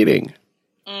my meeting.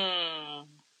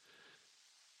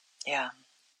 Yeah.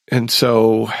 And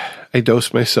so I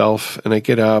dose myself and I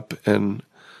get up and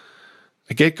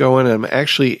I get going. And I'm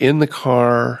actually in the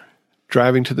car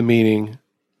driving to the meeting,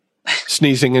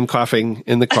 sneezing and coughing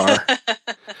in the car.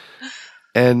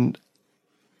 And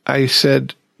I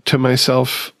said to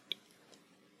myself,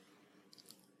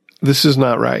 this is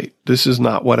not right. This is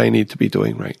not what I need to be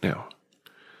doing right now.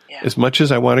 Yeah. As much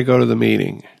as I want to go to the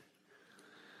meeting,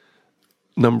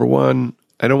 number one,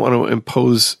 I don't want to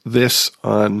impose this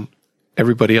on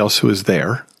everybody else who is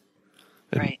there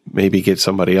and right. maybe get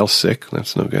somebody else sick.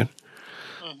 That's no good.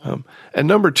 Mm-hmm. And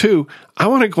number two, I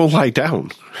want to go lie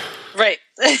down. Right.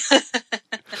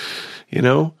 You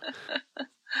know?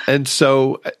 And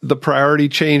so the priority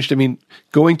changed. I mean,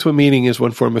 going to a meeting is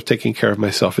one form of taking care of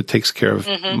myself. It takes care of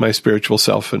my spiritual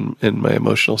self and my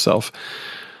emotional self.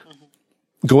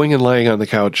 Mm-hmm. Going and lying on the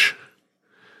couch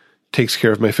takes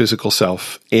care of my physical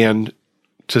self and,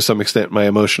 to some extent, my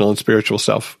emotional and spiritual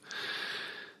self.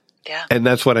 Yeah. And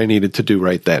that's what I needed to do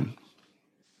right then.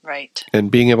 Right.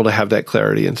 And being able to have that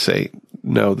clarity and say,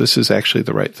 no, this is actually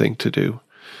the right thing to do.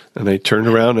 And I turned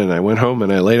around and I went home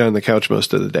and I laid on the couch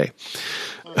most of the day.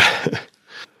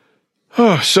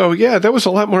 So yeah, that was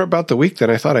a lot more about the week than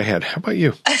I thought I had. How about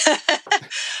you?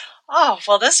 Oh,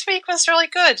 well, this week was really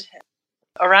good.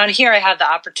 Around here, I had the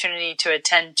opportunity to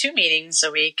attend 2 meetings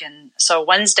a week. And so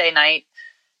Wednesday night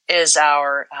is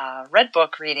our Red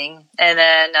Book reading. And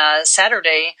then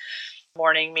Saturday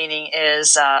morning meeting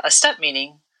is a step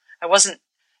meeting. I wasn't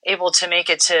able to make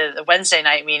it to the Wednesday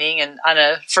night meeting. And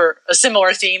for a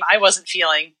similar theme, I wasn't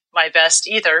feeling my best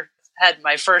either. Had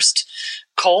my first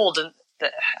cold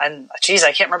and geez,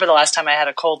 I can't remember the last time I had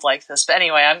a cold like this. But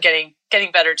anyway, I'm getting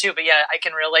better too. But yeah, I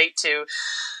can relate to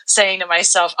saying to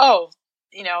myself, oh,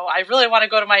 you know, I really want to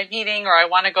go to my meeting or I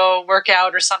want to go work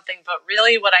out or something. But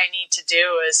really what I need to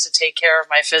do is to take care of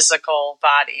my physical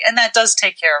body. And that does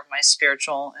take care of my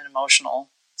spiritual and emotional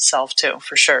self too,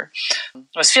 for sure. I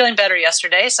was feeling better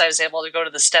yesterday, so I was able to go to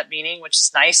the step meeting, which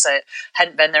is nice. I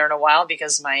hadn't been there in a while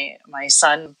because my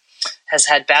son has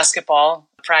had basketball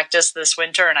practice this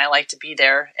winter, and I like to be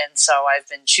there. And so I've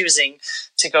been choosing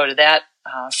to go to that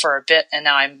for a bit, and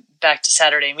now I'm back to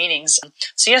Saturday meetings.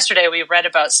 So yesterday we read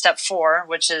about step 4,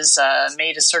 which is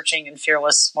made a searching and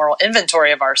fearless moral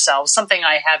inventory of ourselves, something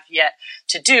I have yet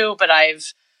to do, but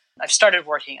I've started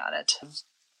working on it.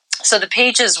 So the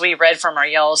pages we read from our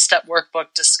Yellow Step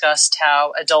workbook discussed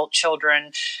how adult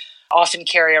children often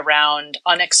carry around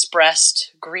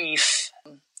unexpressed grief.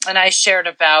 And I shared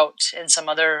about, and some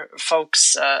other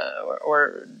folks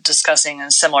were discussing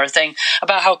a similar thing,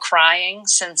 about how crying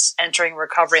since entering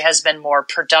recovery has been more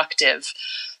productive.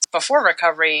 Before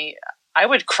recovery, I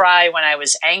would cry when I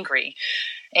was angry.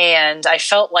 And I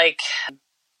felt like,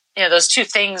 you know, those two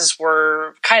things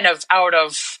were kind of out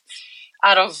of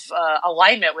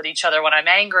alignment with each other. When I'm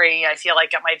angry, I feel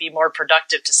like it might be more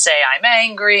productive to say I'm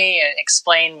angry and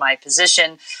explain my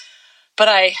position. But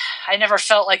I never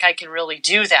felt like I could really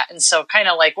do that. And so kind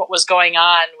of like what was going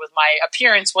on with my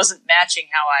appearance wasn't matching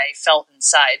how I felt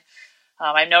inside.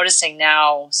 I'm noticing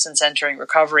now, since entering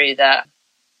recovery, that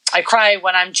I cry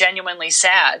when I'm genuinely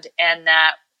sad, and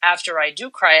that after I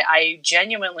do cry, I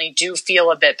genuinely do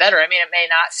feel a bit better. I mean, it may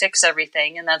not fix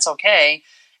everything, and that's okay.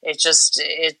 It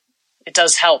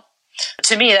does help.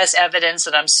 To me, that's evidence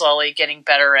that I'm slowly getting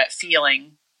better at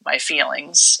feeling my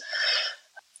feelings.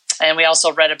 And we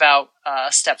also read about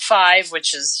step 5,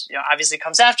 which is, you know, obviously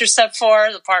comes after step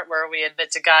 4, the part where we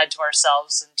admit to God, to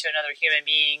ourselves, and to another human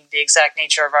being the exact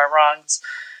nature of our wrongs.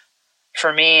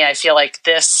 For me, I feel like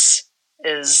this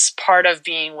is part of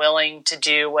being willing to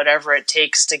do whatever it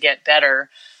takes to get better.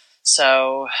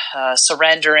 So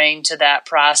surrendering to that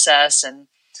process and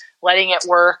letting it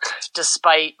work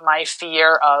despite my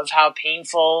fear of how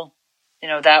painful, you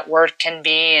know, that work can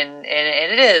be. And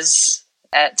it is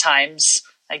at times.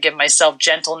 I give myself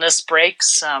gentleness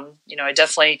breaks. You know, I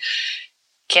definitely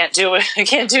can't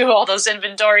do all those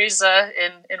inventories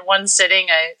in one sitting.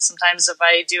 Sometimes if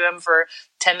I do them for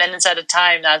 10 minutes at a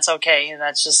time, that's okay, and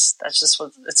that's just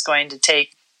what it's going to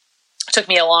take. It took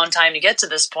me a long time to get to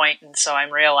this point, and so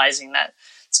I'm realizing that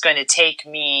it's going to take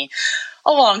me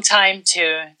a long time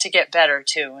to get better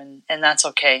too, and that's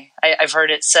okay. I've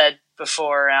heard it said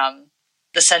before,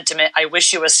 the sentiment, "I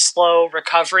wish you a slow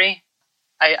recovery."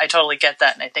 I totally get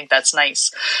that, and I think that's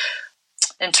nice.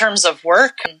 In terms of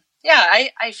work, yeah,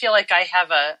 I feel like I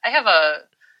have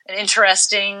an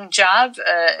interesting job.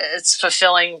 It's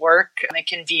fulfilling work, and it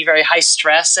can be very high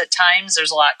stress at times. There's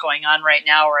a lot going on right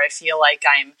now where I feel like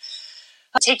I'm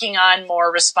taking on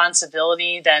more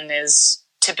responsibility than is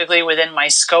typically within my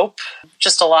scope.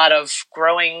 Just a lot of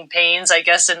growing pains, I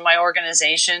guess, in my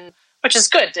organization, which is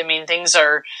good. I mean,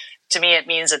 to me, it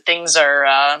means that things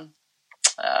are,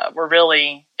 we're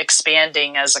really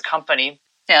expanding as a company.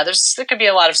 Yeah, there could be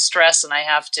a lot of stress, and I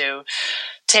have to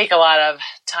take a lot of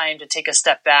time to take a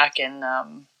step back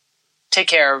and take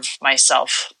care of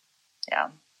myself. Yeah.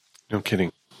 No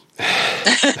kidding.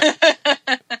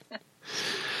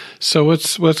 So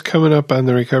what's coming up on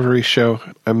the Recovery Show?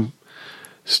 I'm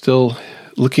still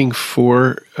looking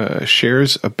for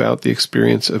shares about the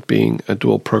experience of being a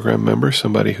dual program member,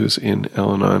 somebody who's in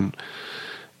Al-Anon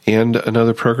and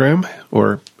another program,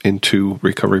 or in two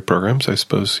recovery programs, I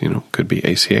suppose, could be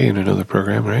ACA and another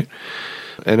program, right?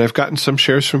 And I've gotten some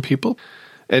shares from people.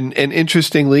 And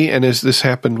interestingly, and as this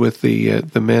happened with the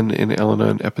Men in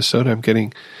Al-Anon episode, I'm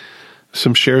getting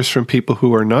some shares from people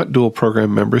who are not dual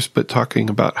program members, but talking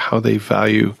about how they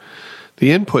value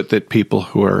the input that people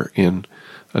who are in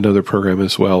another program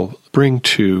as well bring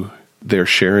to their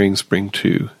sharings, bring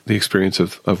to the experience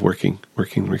of working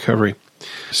recovery.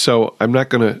 So I'm not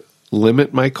going to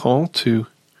limit my call to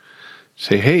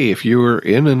say, hey, if you were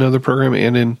in another program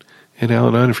and in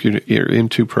Al-Anon, if you're in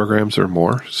two programs or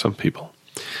more, some people,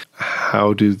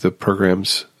 how do the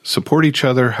programs support each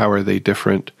other? How are they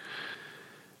different?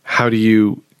 How do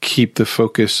you keep the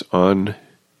focus on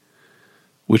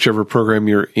whichever program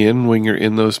you're in when you're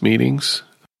in those meetings?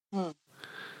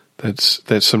 That's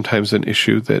sometimes an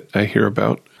issue that I hear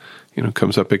about,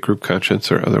 comes up at Group Conscience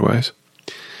or otherwise.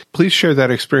 Please share that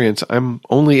experience. I'm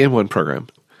only in one program,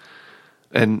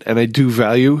 and I do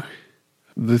value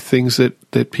the things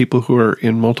that people who are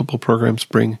in multiple programs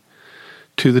bring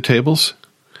to the tables,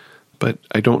 but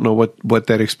I don't know what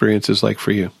that experience is like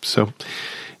for you. So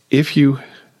if you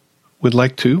would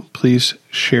like to, please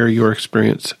share your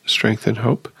experience, strength, and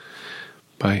hope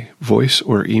by voice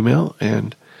or email.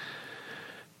 And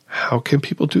how can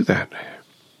people do that?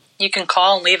 You can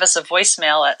call and leave us a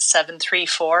voicemail at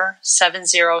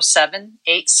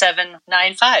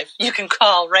 734-707-8795. You can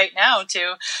call right now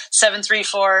to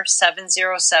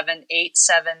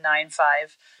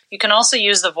 734-707-8795. You can also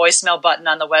use the voicemail button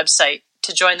on the website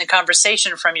to join the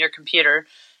conversation from your computer.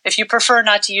 If you prefer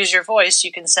not to use your voice,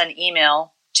 you can send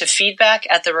email to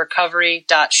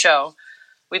feedback@therecovery.show.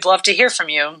 We'd love to hear from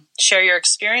you. Share your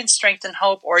experience, strength, and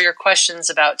hope, or your questions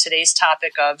about today's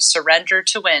topic of Surrender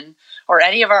to Win, or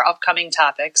any of our upcoming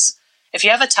topics. If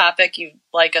you have a topic you'd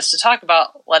like us to talk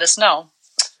about, let us know.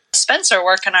 Spencer,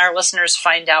 where can our listeners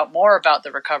find out more about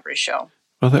The Recovery Show?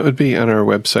 Well, that would be on our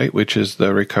website, which is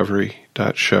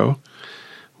therecovery.show,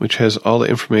 which has all the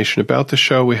information about the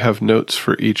show. We have notes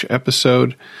for each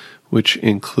episode, which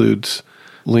includes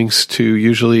links to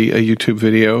usually a YouTube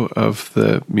video of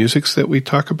the musics that we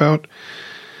talk about,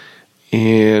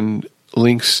 and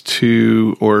links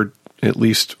to, or at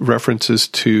least references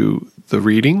to, the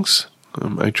readings.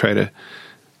 I try to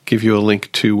give you a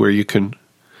link to where you can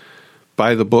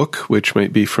buy the book, which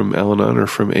might be from Al-Anon or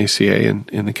from ACA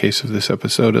in the case of this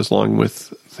episode, as long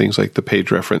with things like the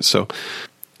page reference. So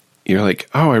you're like,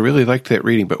 oh, I really liked that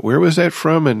reading, but where was that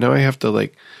from? And now I have to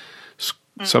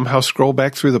somehow scroll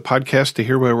back through the podcast to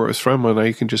hear where it was from. Well, now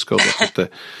you can just go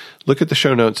look at the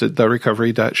show notes at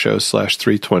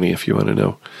therecovery.show/320 if you want to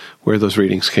know where those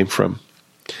readings came from.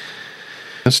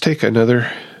 Let's take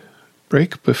another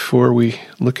break before we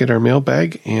look at our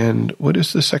mailbag. And what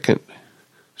is the second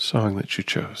song that you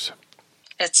chose?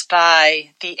 It's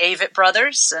by the Avett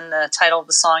Brothers, and the title of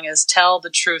the song is Tell the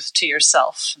Truth to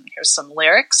Yourself. And here's some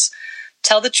lyrics.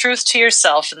 Tell the truth to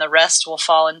yourself and the rest will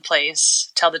fall in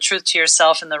place. Tell the truth to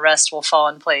yourself and the rest will fall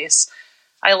in place.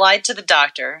 I lied to the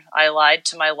doctor. I lied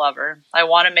to my lover. I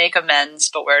want to make amends,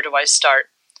 but where do I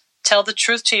start? Tell the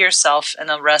truth to yourself and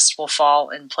the rest will fall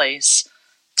in place.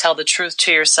 Tell the truth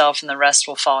to yourself and the rest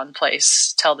will fall in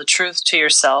place. Tell the truth to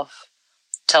yourself.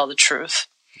 Tell the truth.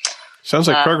 Sounds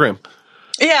like program.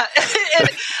 Yeah.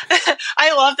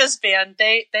 I love this band.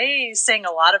 They sing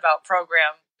a lot about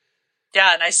program.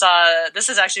 Yeah, and I saw, this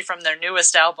is actually from their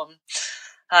newest album,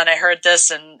 and I heard this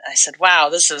and I said, wow,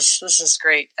 this is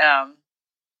great. I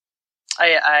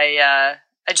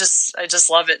just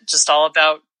love it. Just all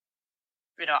about,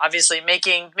 obviously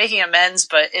making amends,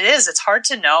 but it's hard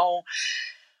to know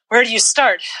where do you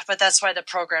start, but that's why the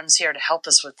program's here to help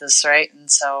us with this, right? And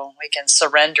so we can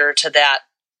surrender to that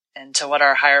and to what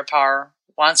our higher power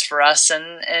wants for us,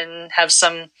 and have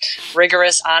some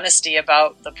rigorous honesty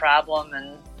about the problem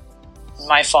and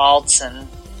my faults, and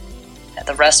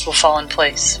the rest will fall in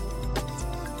place.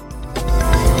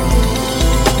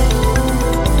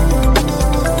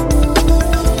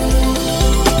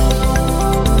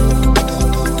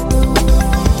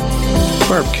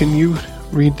 Barb, can you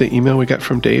read the email we got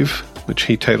from Dave, which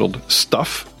he titled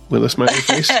Stuff with a smiley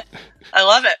face? I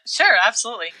love it. Sure,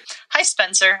 absolutely. Hi,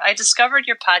 Spencer. I discovered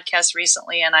your podcast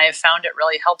recently, and I have found it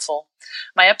really helpful.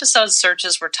 My episode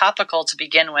searches were topical to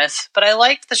begin with, but I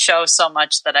liked the show so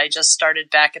much that I just started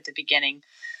back at the beginning.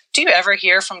 Do you ever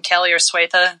hear from Kelly or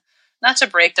Swetha? Not to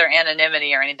break their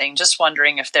anonymity or anything, just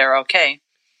wondering if they're okay.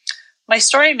 My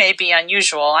story may be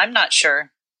unusual, I'm not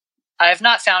sure. I have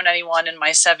not found anyone in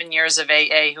my 7 years of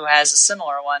AA who has a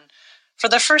similar one. For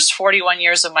the first 41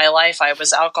 years of my life, I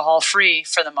was alcohol-free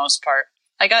for the most part.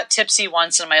 I got tipsy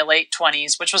once in my late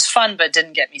 20s, which was fun but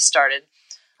didn't get me started.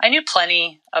 I knew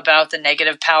plenty about the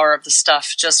negative power of the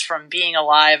stuff just from being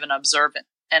alive and observant,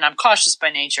 and I'm cautious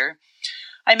by nature.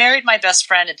 I married my best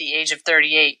friend at the age of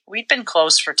 38. We'd been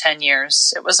close for 10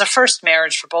 years. It was a first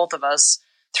marriage for both of us.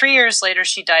 3 years later,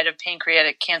 she died of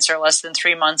pancreatic cancer less than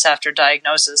 3 months after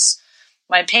diagnosis.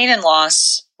 My pain and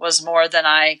loss was more than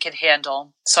I could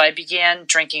handle, so I began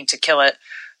drinking to kill it.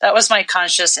 That was my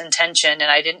conscious intention, and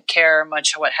I didn't care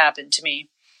much what happened to me.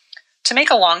 To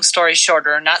make a long story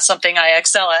shorter, not something I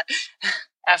excel at,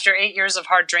 after 8 years of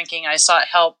hard drinking, I sought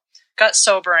help, got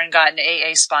sober, and got an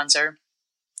AA sponsor.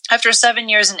 After 7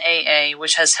 years in AA,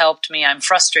 which has helped me, I'm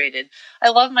frustrated. I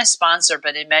love my sponsor,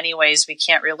 but in many ways we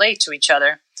can't relate to each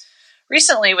other.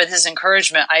 Recently, with his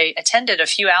encouragement, I attended a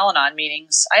few Al-Anon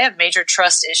meetings. I have major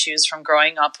trust issues from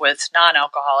growing up with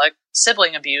non-alcoholic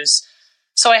sibling abuse,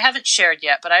 so I haven't shared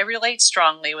yet, but I relate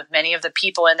strongly with many of the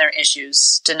people and their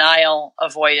issues: denial,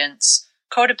 avoidance,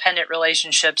 codependent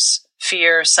relationships,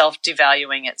 fear,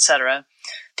 self-devaluing, etc.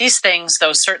 These things,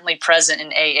 though certainly present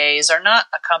in AAs, are not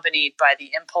accompanied by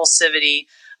the impulsivity,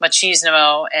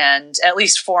 machismo, and at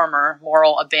least former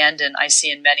moral abandon I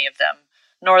see in many of them,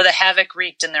 nor the havoc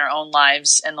wreaked in their own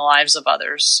lives and the lives of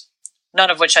others,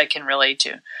 none of which I can relate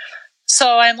to.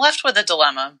 So I'm left with a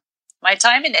dilemma. My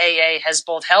time in AA has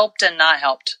both helped and not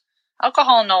helped.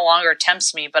 Alcohol no longer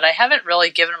tempts me, but I haven't really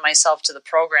given myself to the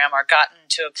program or gotten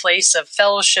to a place of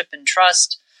fellowship and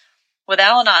trust. With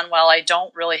Al-Anon, while I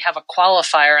don't really have a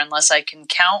qualifier unless I can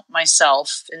count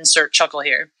myself, insert chuckle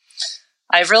here,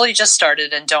 I've really just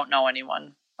started and don't know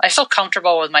anyone. I feel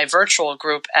comfortable with my virtual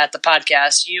group at the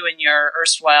podcast, you and your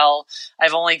erstwhile,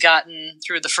 I've only gotten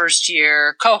through the first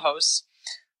year co-hosts,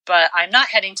 but I'm not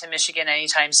heading to Michigan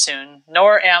anytime soon,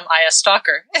 nor am I a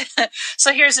stalker.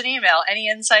 So here's an email. Any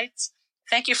insights?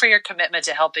 Thank you for your commitment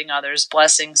to helping others.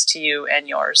 Blessings to you and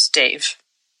yours, Dave.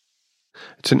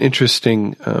 It's an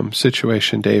interesting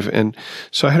situation, Dave. And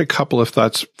so I had a couple of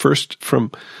thoughts. First,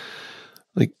 from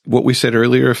like what we said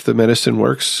earlier, if the medicine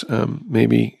works,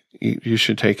 maybe you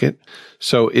should take it.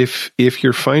 So if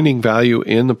you're finding value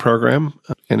in the program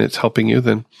and it's helping you,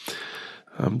 then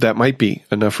that might be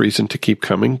enough reason to keep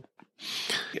coming.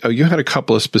 You had a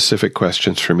couple of specific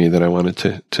questions for me that I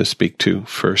wanted to speak to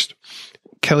first.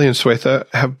 Kelly and Swetha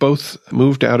have both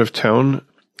moved out of town.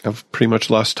 I've pretty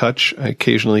much lost touch. I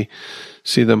occasionally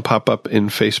see them pop up in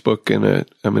Facebook, and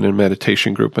I'm in a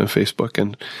meditation group on Facebook,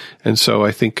 and so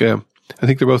I think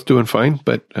they're both doing fine,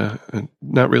 but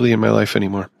not really in my life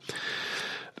anymore.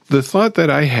 The thought that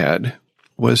I had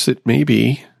was that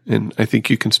maybe, and I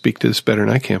think you can speak to this better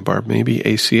than I can, Barb, maybe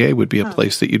ACA would be a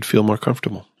place that you'd feel more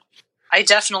comfortable. I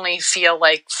definitely feel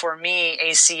like for me,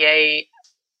 ACA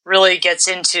really gets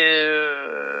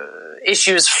into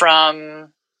issues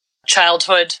from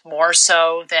childhood more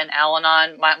so than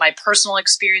Al-Anon. My personal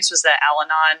experience was that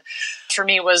Al-Anon for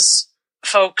me was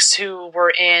folks who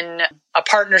were in a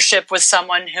partnership with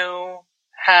someone who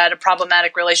had a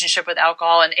problematic relationship with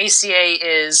alcohol, and ACA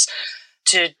is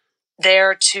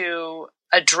there to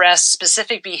address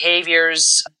specific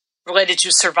behaviors related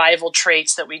to survival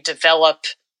traits that we develop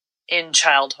in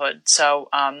childhood. So,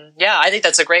 I think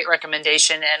that's a great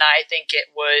recommendation, and I think it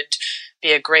would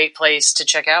be a great place to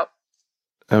check out.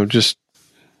 I just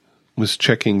was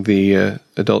checking the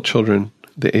adult children,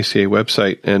 the ACA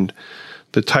website, and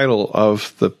the title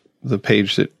of the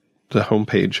page, that the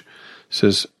homepage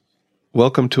says,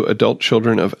 "Welcome to Adult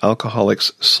Children of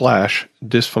Alcoholics /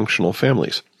 Dysfunctional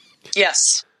Families."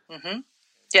 Yes. Mm-hmm.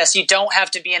 Yes, you don't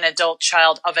have to be an adult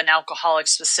child of an alcoholic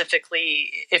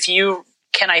specifically. If you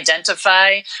can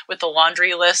identify with the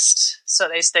laundry list, so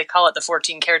they call it the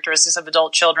 14 characteristics of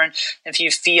adult children. If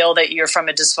you feel that you're from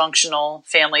a dysfunctional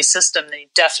family system, then you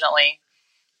definitely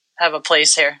have a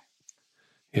place here.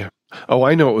 Yeah. Oh,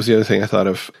 I know what was the other thing I thought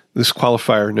of. This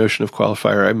notion of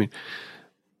qualifier. I mean,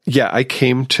 yeah, I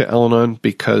came to Al-Anon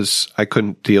because I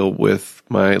couldn't deal with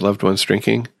my loved ones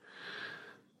drinking,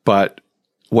 but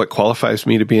what qualifies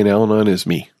me to be an Al-Anon is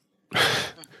me.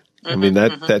 I mean,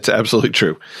 that's absolutely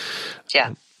true.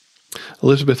 Yeah.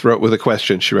 Elizabeth wrote with a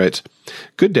question. She writes,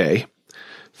 "Good day.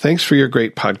 Thanks for your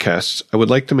great podcasts. I would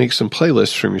like to make some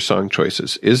playlists from your song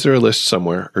choices. Is there a list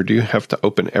somewhere, or do you have to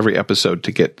open every episode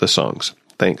to get the songs?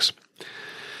 Thanks."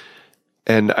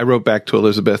 And I wrote back to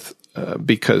Elizabeth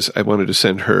because I wanted to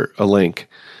send her a link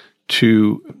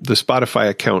to the Spotify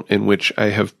account in which I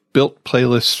have built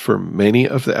playlists for many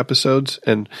of the episodes.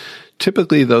 And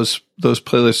typically those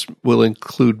playlists will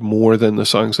include more than the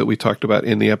songs that we talked about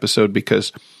in the episode,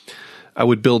 because I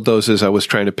would build those as I was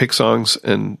trying to pick songs,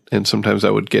 and sometimes I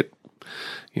would get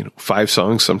 5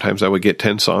 songs. Sometimes I would get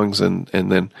 10 songs, and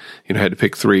then had to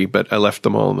pick 3, but I left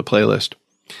them all in the playlist.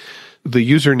 The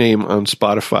username on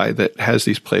Spotify that has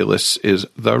these playlists is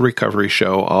The Recovery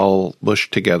Show, all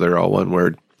mushed together, all one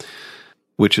word,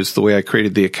 which is the way I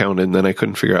created the account, and then I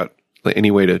couldn't figure out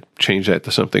any way to change that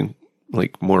to something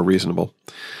like more reasonable.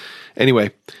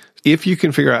 Anyway, if you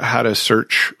can figure out how to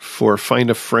search for Find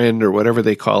a Friend or whatever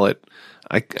they call it,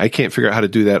 I can't figure out how to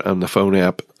do that on the phone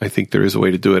app. I think there is a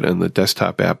way to do it on the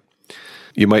desktop app.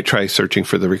 You might try searching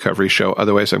for The Recovery Show.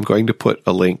 Otherwise, I'm going to put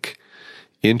a link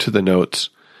into the notes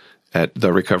at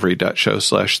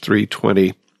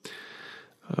therecovery.show/320.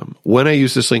 When I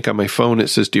use this link on my phone, it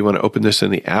says, do you want to open this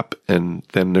in the app? And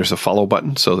then there's a follow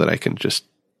button so that I can just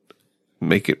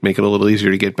make it a little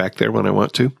easier to get back there when I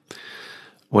want to.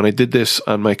 When I did this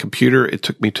on my computer, it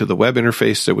took me to the web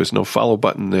interface. There was no follow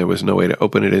button. There was no way to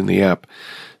open it in the app.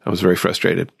 I was very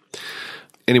frustrated.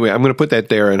 Anyway, I'm going to put that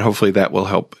there, and hopefully that will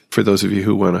help for those of you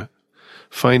who want to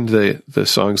find the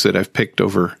songs that I've picked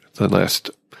over the last,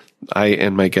 I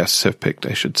and my guests have picked,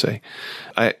 I should say.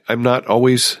 I'm not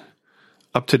always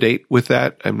up to date with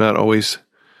that. I'm not always,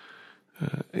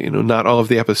 not all of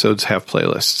the episodes have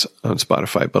playlists on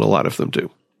Spotify, but a lot of them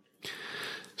do.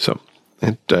 So,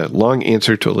 and long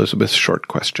answer to Elizabeth's short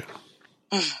question.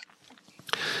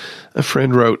 A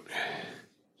friend wrote,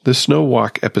 the Snow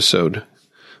Walk episode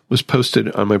was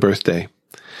posted on my birthday.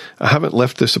 I haven't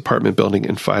left this apartment building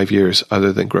in 5 years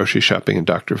other than grocery shopping and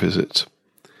doctor visits.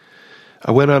 I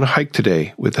went on a hike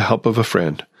today with the help of a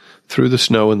friend through the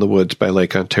snow in the woods by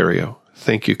Lake Ontario.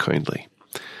 Thank you kindly.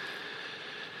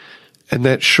 And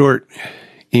that short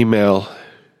email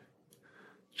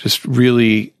just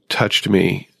really touched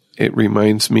me. It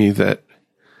reminds me that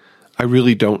I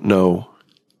really don't know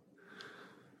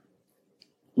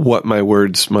what my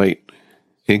words might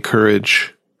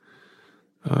encourage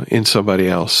in somebody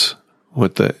else,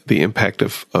 what the impact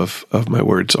of my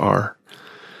words are.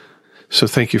 So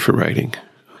thank you for writing.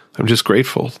 I'm just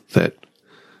grateful that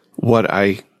what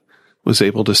I was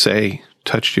able to say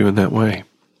touched you in that way.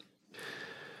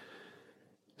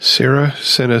 Sarah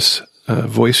sent us a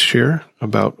voice share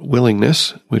about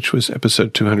willingness, which was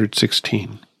episode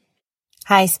 216.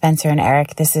 Hi, Spencer and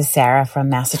Eric. This is Sarah from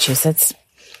Massachusetts.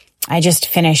 I just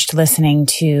finished listening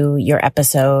to your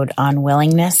episode on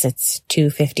willingness. It's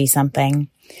 250-something.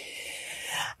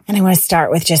 And I want to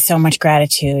start with just so much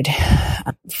gratitude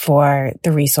for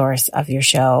the resource of your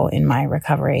show in my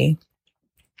recovery.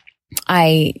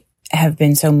 I have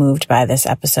been so moved by this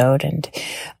episode, and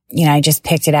I just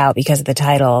picked it out because of the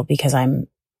title, because I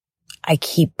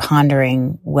keep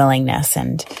pondering willingness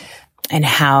and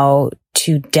how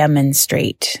to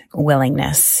demonstrate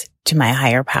willingness to my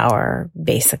higher power,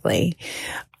 basically,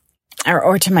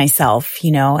 or to myself,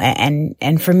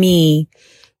 and for me,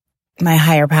 my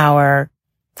higher power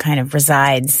kind of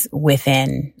resides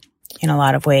within in a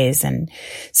lot of ways. And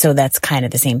so that's kind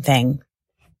of the same thing.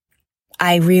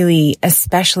 I really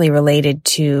especially related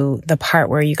to the part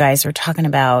where you guys were talking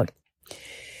about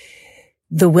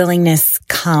the willingness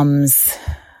comes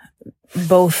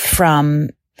both from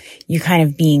you kind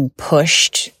of being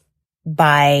pushed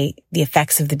by the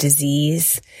effects of the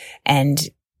disease and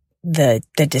the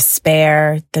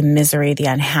despair, the misery, the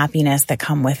unhappiness that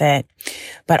come with it.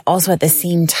 But also at the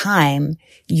same time,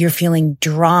 you're feeling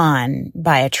drawn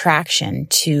by attraction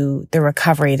to the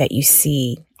recovery that you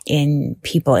see in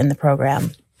people in the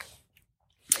program.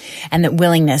 And that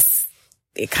willingness,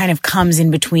 it kind of comes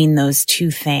in between those two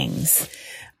things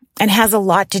and has a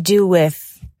lot to do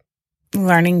with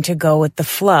learning to go with the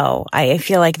flow. I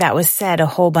feel like that was said a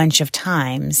whole bunch of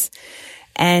times.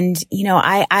 And,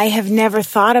 I have never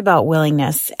thought about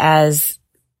willingness as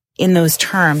in those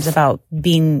terms about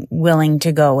being willing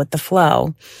to go with the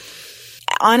flow.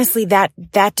 Honestly,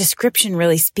 that description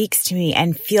really speaks to me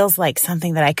and feels like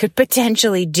something that I could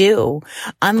potentially do,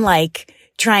 unlike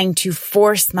trying to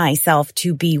force myself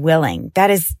to be willing. That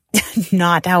is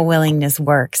not how willingness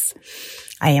works.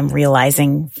 I am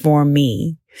realizing for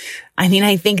me.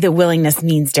 I think that willingness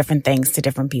means different things to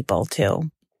different people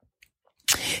too.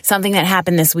 Something that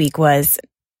happened this week was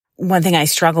one thing I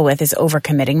struggle with is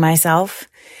overcommitting myself.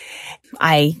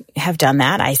 I have done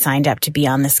that. I signed up to be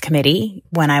on this committee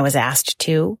when I was asked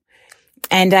to.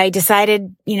 And I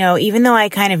decided, even though I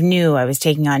kind of knew I was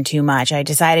taking on too much, I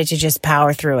decided to just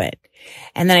power through it.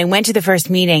 And then I went to the first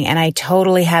meeting and I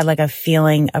totally had like a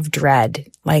feeling of dread.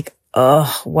 Like,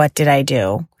 oh, what did I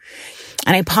do?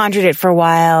 And I pondered it for a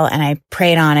while and I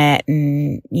prayed on it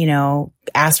and,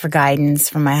 asked for guidance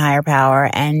from my higher power.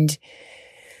 And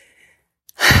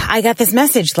I got this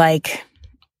message like,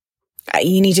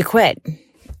 you need to quit.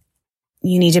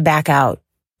 You need to back out.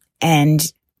 And,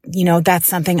 that's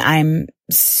something I'm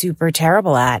super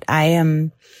terrible at. I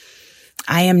am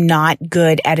not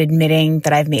good at admitting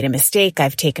that I've made a mistake.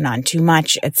 I've taken on too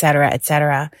much, et cetera, et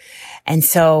cetera. And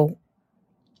so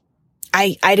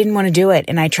I didn't want to do it,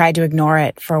 and I tried to ignore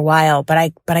it for a while, but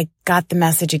I got the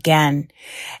message again,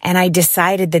 and I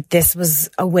decided that this was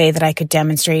a way that I could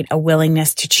demonstrate a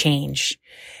willingness to change,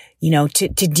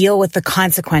 to deal with the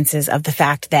consequences of the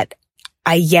fact that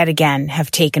I yet again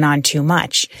have taken on too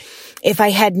much. If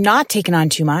I had not taken on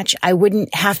too much, I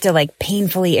wouldn't have to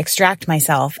painfully extract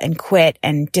myself and quit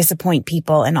and disappoint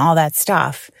people and all that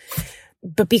stuff.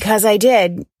 But because I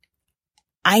did,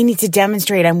 I need to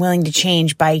demonstrate I'm willing to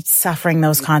change by suffering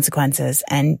those consequences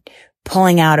and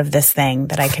pulling out of this thing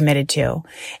that I committed to.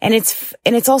 And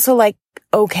it's also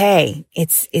okay.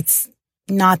 It's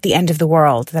not the end of the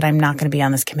world that I'm not going to be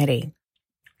on this committee.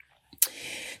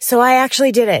 So I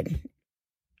actually did it.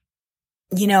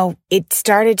 It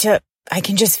started to, I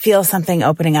can just feel something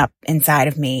opening up inside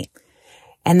of me,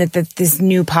 and that there's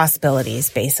new possibilities,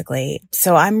 basically.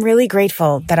 So I'm really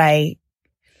grateful that I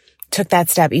took that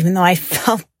step, even though I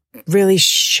felt really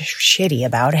shitty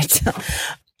about it.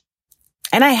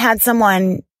 And I had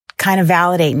someone kind of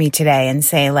validate me today and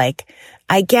say,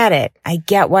 I get it. I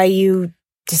get why you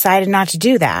decided not to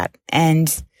do that. And,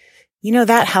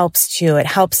 that helps too. It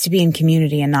helps to be in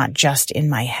community and not just in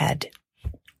my head.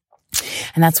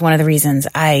 And that's one of the reasons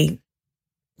I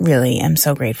really am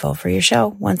so grateful for your show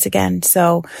once again.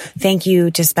 So thank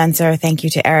you to Spencer. Thank you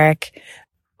to Eric.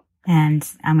 And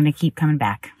I'm going to keep coming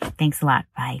back. Thanks a lot.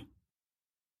 Bye.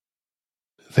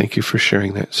 Thank you for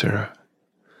sharing that, Sarah.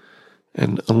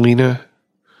 And Alina,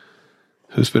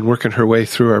 who's been working her way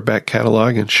through our back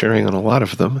catalog and sharing on a lot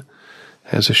of them,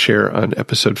 has a share on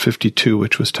episode 52,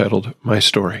 which was titled My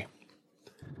Story.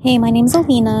 Hey, my name's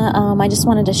Alina. I just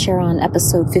wanted to share on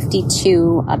episode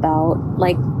 52 about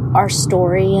our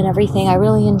story and everything. I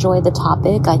really enjoyed the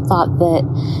topic. I thought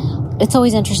that it's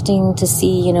always interesting to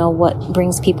see, what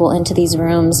brings people into these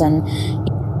rooms, and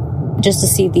just to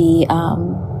see the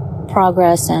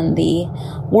progress and the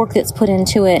work that's put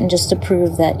into it, and just to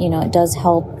prove that, it does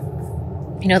help,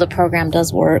 the program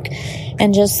does work,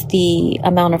 and just the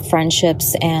amount of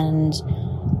friendships and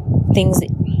things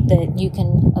that you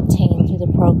can obtain through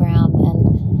the program.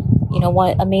 And,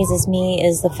 what amazes me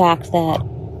is the fact that,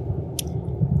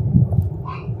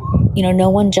 no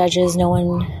one judges, no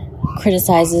one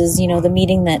criticizes. The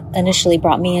meeting that initially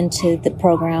brought me into the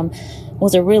program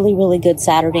was a really, really good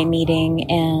Saturday meeting,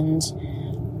 and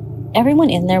everyone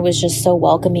in there was just so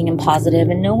welcoming and positive,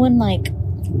 and no one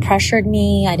pressured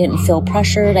me. I didn't feel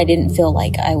pressured. I didn't feel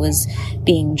like I was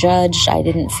being judged. I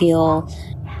didn't feel,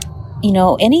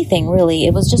 anything really.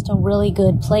 It was just a really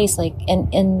good place.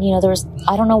 And there was,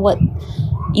 I don't know what,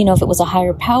 if it was a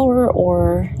higher power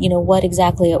or, what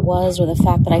exactly it was, or the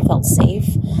fact that I felt safe,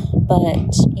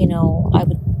 but, I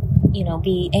would,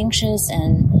 be anxious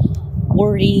and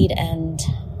worried and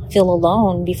feel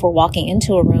alone before walking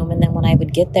into a room. And then when I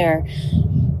would get there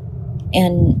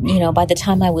and, by the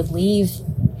time I would leave,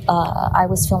 I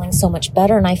was feeling so much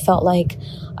better, and I felt like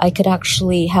I could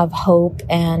actually have hope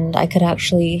and I could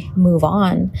actually move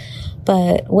on.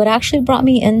 But what actually brought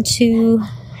me into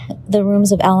the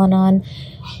rooms of Al-Anon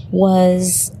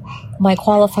was my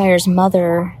qualifier's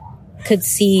mother could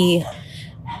see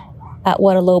at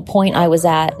what a low point I was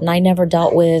at, and I never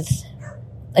dealt with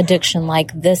addiction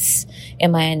like this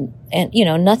in my, and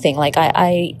nothing.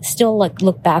 I still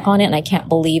look back on it, and I can't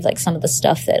believe some of the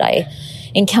stuff that I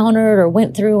encountered or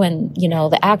went through, and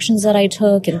the actions that I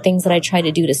took and things that I tried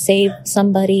to do to save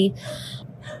somebody.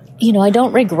 I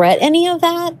don't regret any of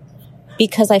that,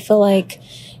 because I feel like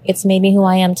it's made me who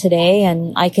I am today,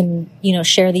 and I can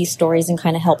share these stories and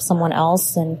kind of help someone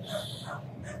else. And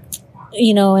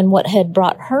and what had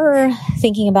brought her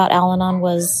thinking about Al-Anon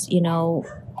was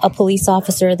a police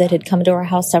officer that had come to our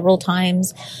house several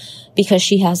times because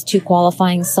she has 2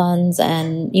 qualifying sons,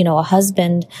 and a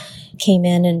husband came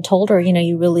in and told her,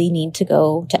 you really need to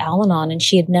go to Al-Anon. And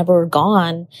she had never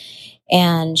gone,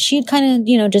 and she had kind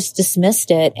of, just dismissed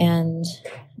it and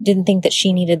didn't think that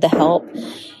she needed the help.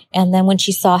 And then when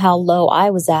she saw how low I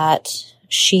was at,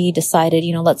 she decided,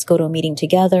 let's go to a meeting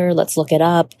together. Let's look it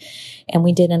up. And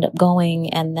we did end up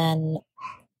going. And then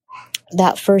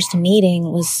that first meeting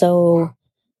was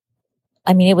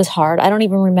it was hard. I don't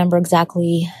even remember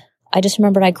exactly. I just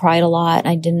remembered I cried a lot.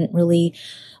 I didn't really,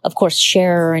 of course,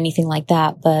 share or anything like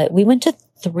that. But we went to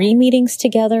 3 meetings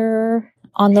together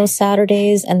on those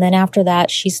Saturdays. And then after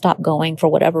that, she stopped going for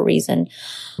whatever reason.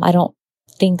 I don't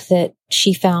think that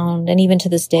she found, and even to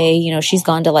this day, she's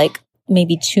gone to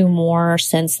maybe 2 more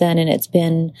since then. And it's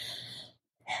been,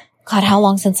 God, how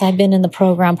long since I've been in the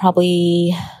program?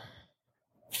 Probably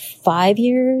 5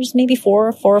 years, maybe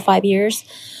 4 or 5 years.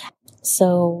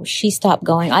 So she stopped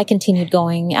going. I continued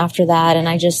going after that. And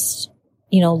I just,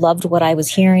 loved what I was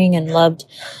hearing and loved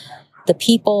the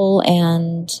people.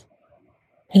 And,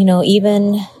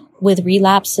 even with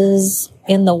relapses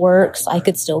in the works, I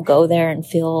could still go there and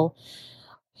feel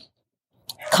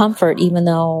comfort, even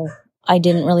though I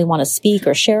didn't really want to speak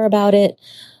or share about it.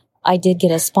 I did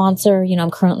get a sponsor.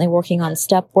 I'm currently working on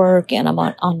step work, and I'm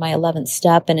on my 11th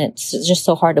step. And it's just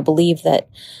so hard to believe that,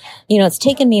 it's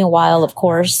taken me a while, of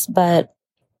course, but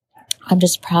I'm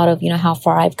just proud of, how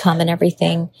far I've come and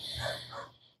everything.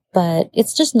 But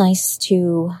it's just nice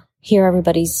to hear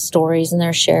everybody's stories and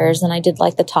their shares. And I did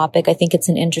like the topic. I think it's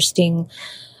an interesting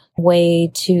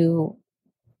way to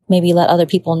maybe let other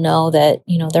people know that,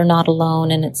 they're not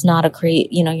alone, and it's not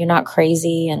you're not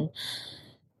crazy. And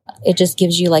it just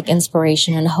gives you like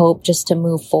inspiration and hope just to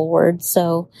move forward.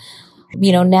 So,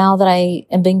 now that I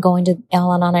have been going to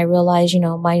Al-Anon, I realize,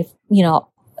 I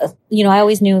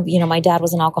always knew, my dad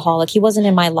was an alcoholic. He wasn't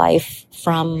in my life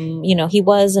from, he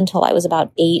was until I was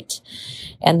about 8.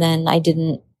 And then I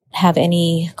didn't have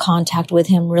any contact with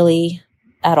him really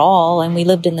at all. And we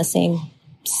lived in the same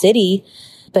city,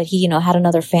 but he, had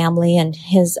another family, and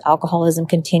his alcoholism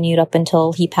continued up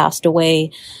until he passed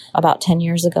away about 10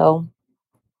 years ago.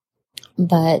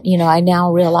 But, I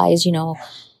now realize,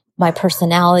 my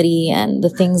personality and the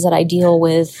things that I deal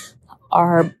with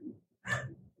are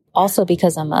also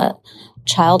because I'm a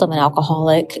child of an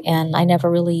alcoholic, and I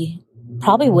probably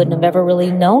wouldn't have ever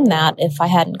really known that if I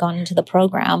hadn't gone into the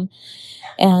program.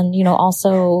 And,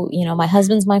 also, my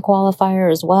husband's my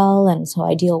qualifier as well. And so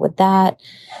I deal with that.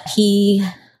 He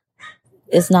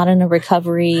is not in a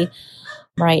recovery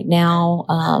right now.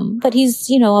 But he's,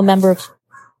 a member of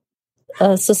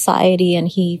a society, and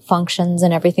he functions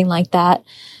and everything like that.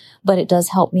 But it does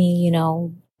help me,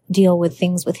 deal with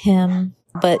things with him.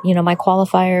 But, my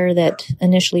qualifier that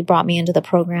initially brought me into the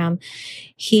program,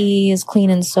 he is clean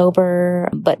and sober,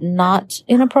 but not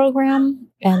in a program.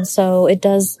 And so it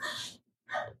does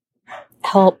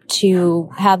help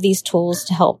to have these tools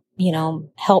to help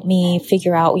me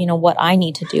figure out, what I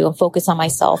need to do and focus on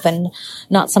myself and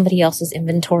not somebody else's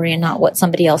inventory and not what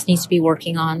somebody else needs to be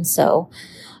working on. So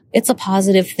it's a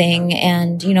positive thing.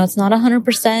 And, it's not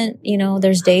 100%,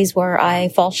 there's days where I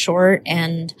fall short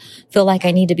and feel like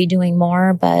I need to be doing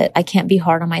more, but I can't be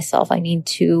hard on myself. I need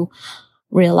to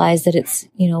realize that it's,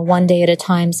 one day at a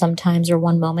time sometimes, or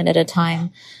one moment at a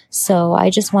time. So I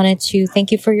just wanted to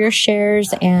thank you for your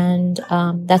shares, and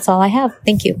that's all I have.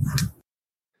 Thank you.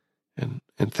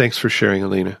 And thanks for sharing,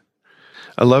 Alina.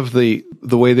 I love the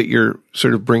way that you're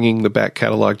sort of bringing the back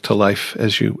catalog to life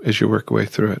as you work your way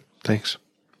through it. Thanks.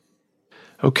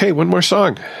 Okay, one more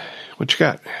song. What you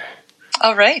got?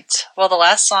 All right. Well, the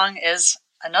last song is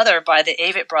another by the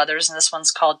Avett Brothers, and this one's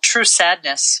called True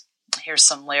Sadness. Here's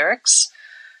some lyrics.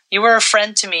 You were a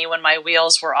friend to me when my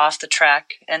wheels were off the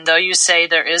track, and though you say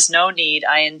there is no need,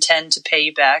 I intend to pay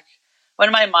you back.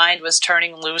 When my mind was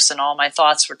turning loose and all my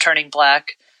thoughts were turning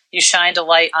black, you shined a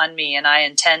light on me, and I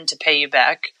intend to pay you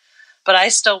back. But I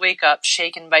still wake up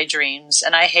shaken by dreams,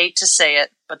 and I hate to say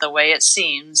it, but the way it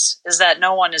seems is that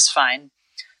no one is fine.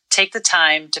 Take the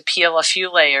time to peel a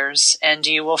few layers, and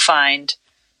you will find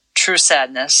true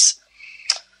sadness.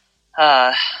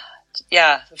 The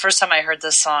first time I heard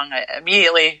this song, I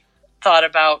immediately thought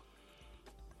about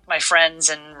my friends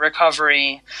in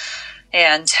recovery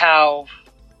and how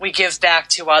we give back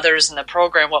to others in the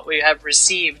program what we have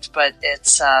received, but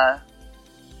it's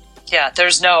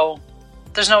there's no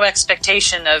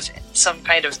expectation of some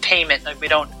kind of payment. Like, we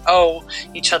don't owe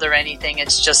each other anything.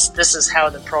 It's just, this is how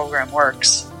the program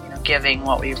works, giving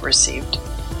what we've received.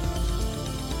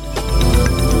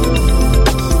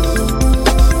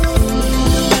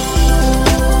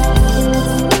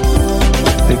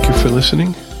 Thank you for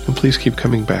listening, and please keep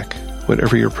coming back.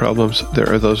 Whatever your problems, there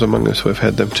are those among us who have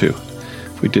had them too.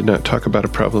 If we did not talk about a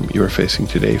problem you are facing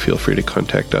today, feel free to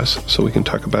contact us so we can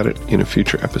talk about it in a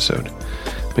future episode.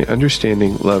 May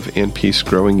understanding, love, and peace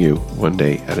grow in you one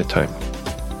day at a time.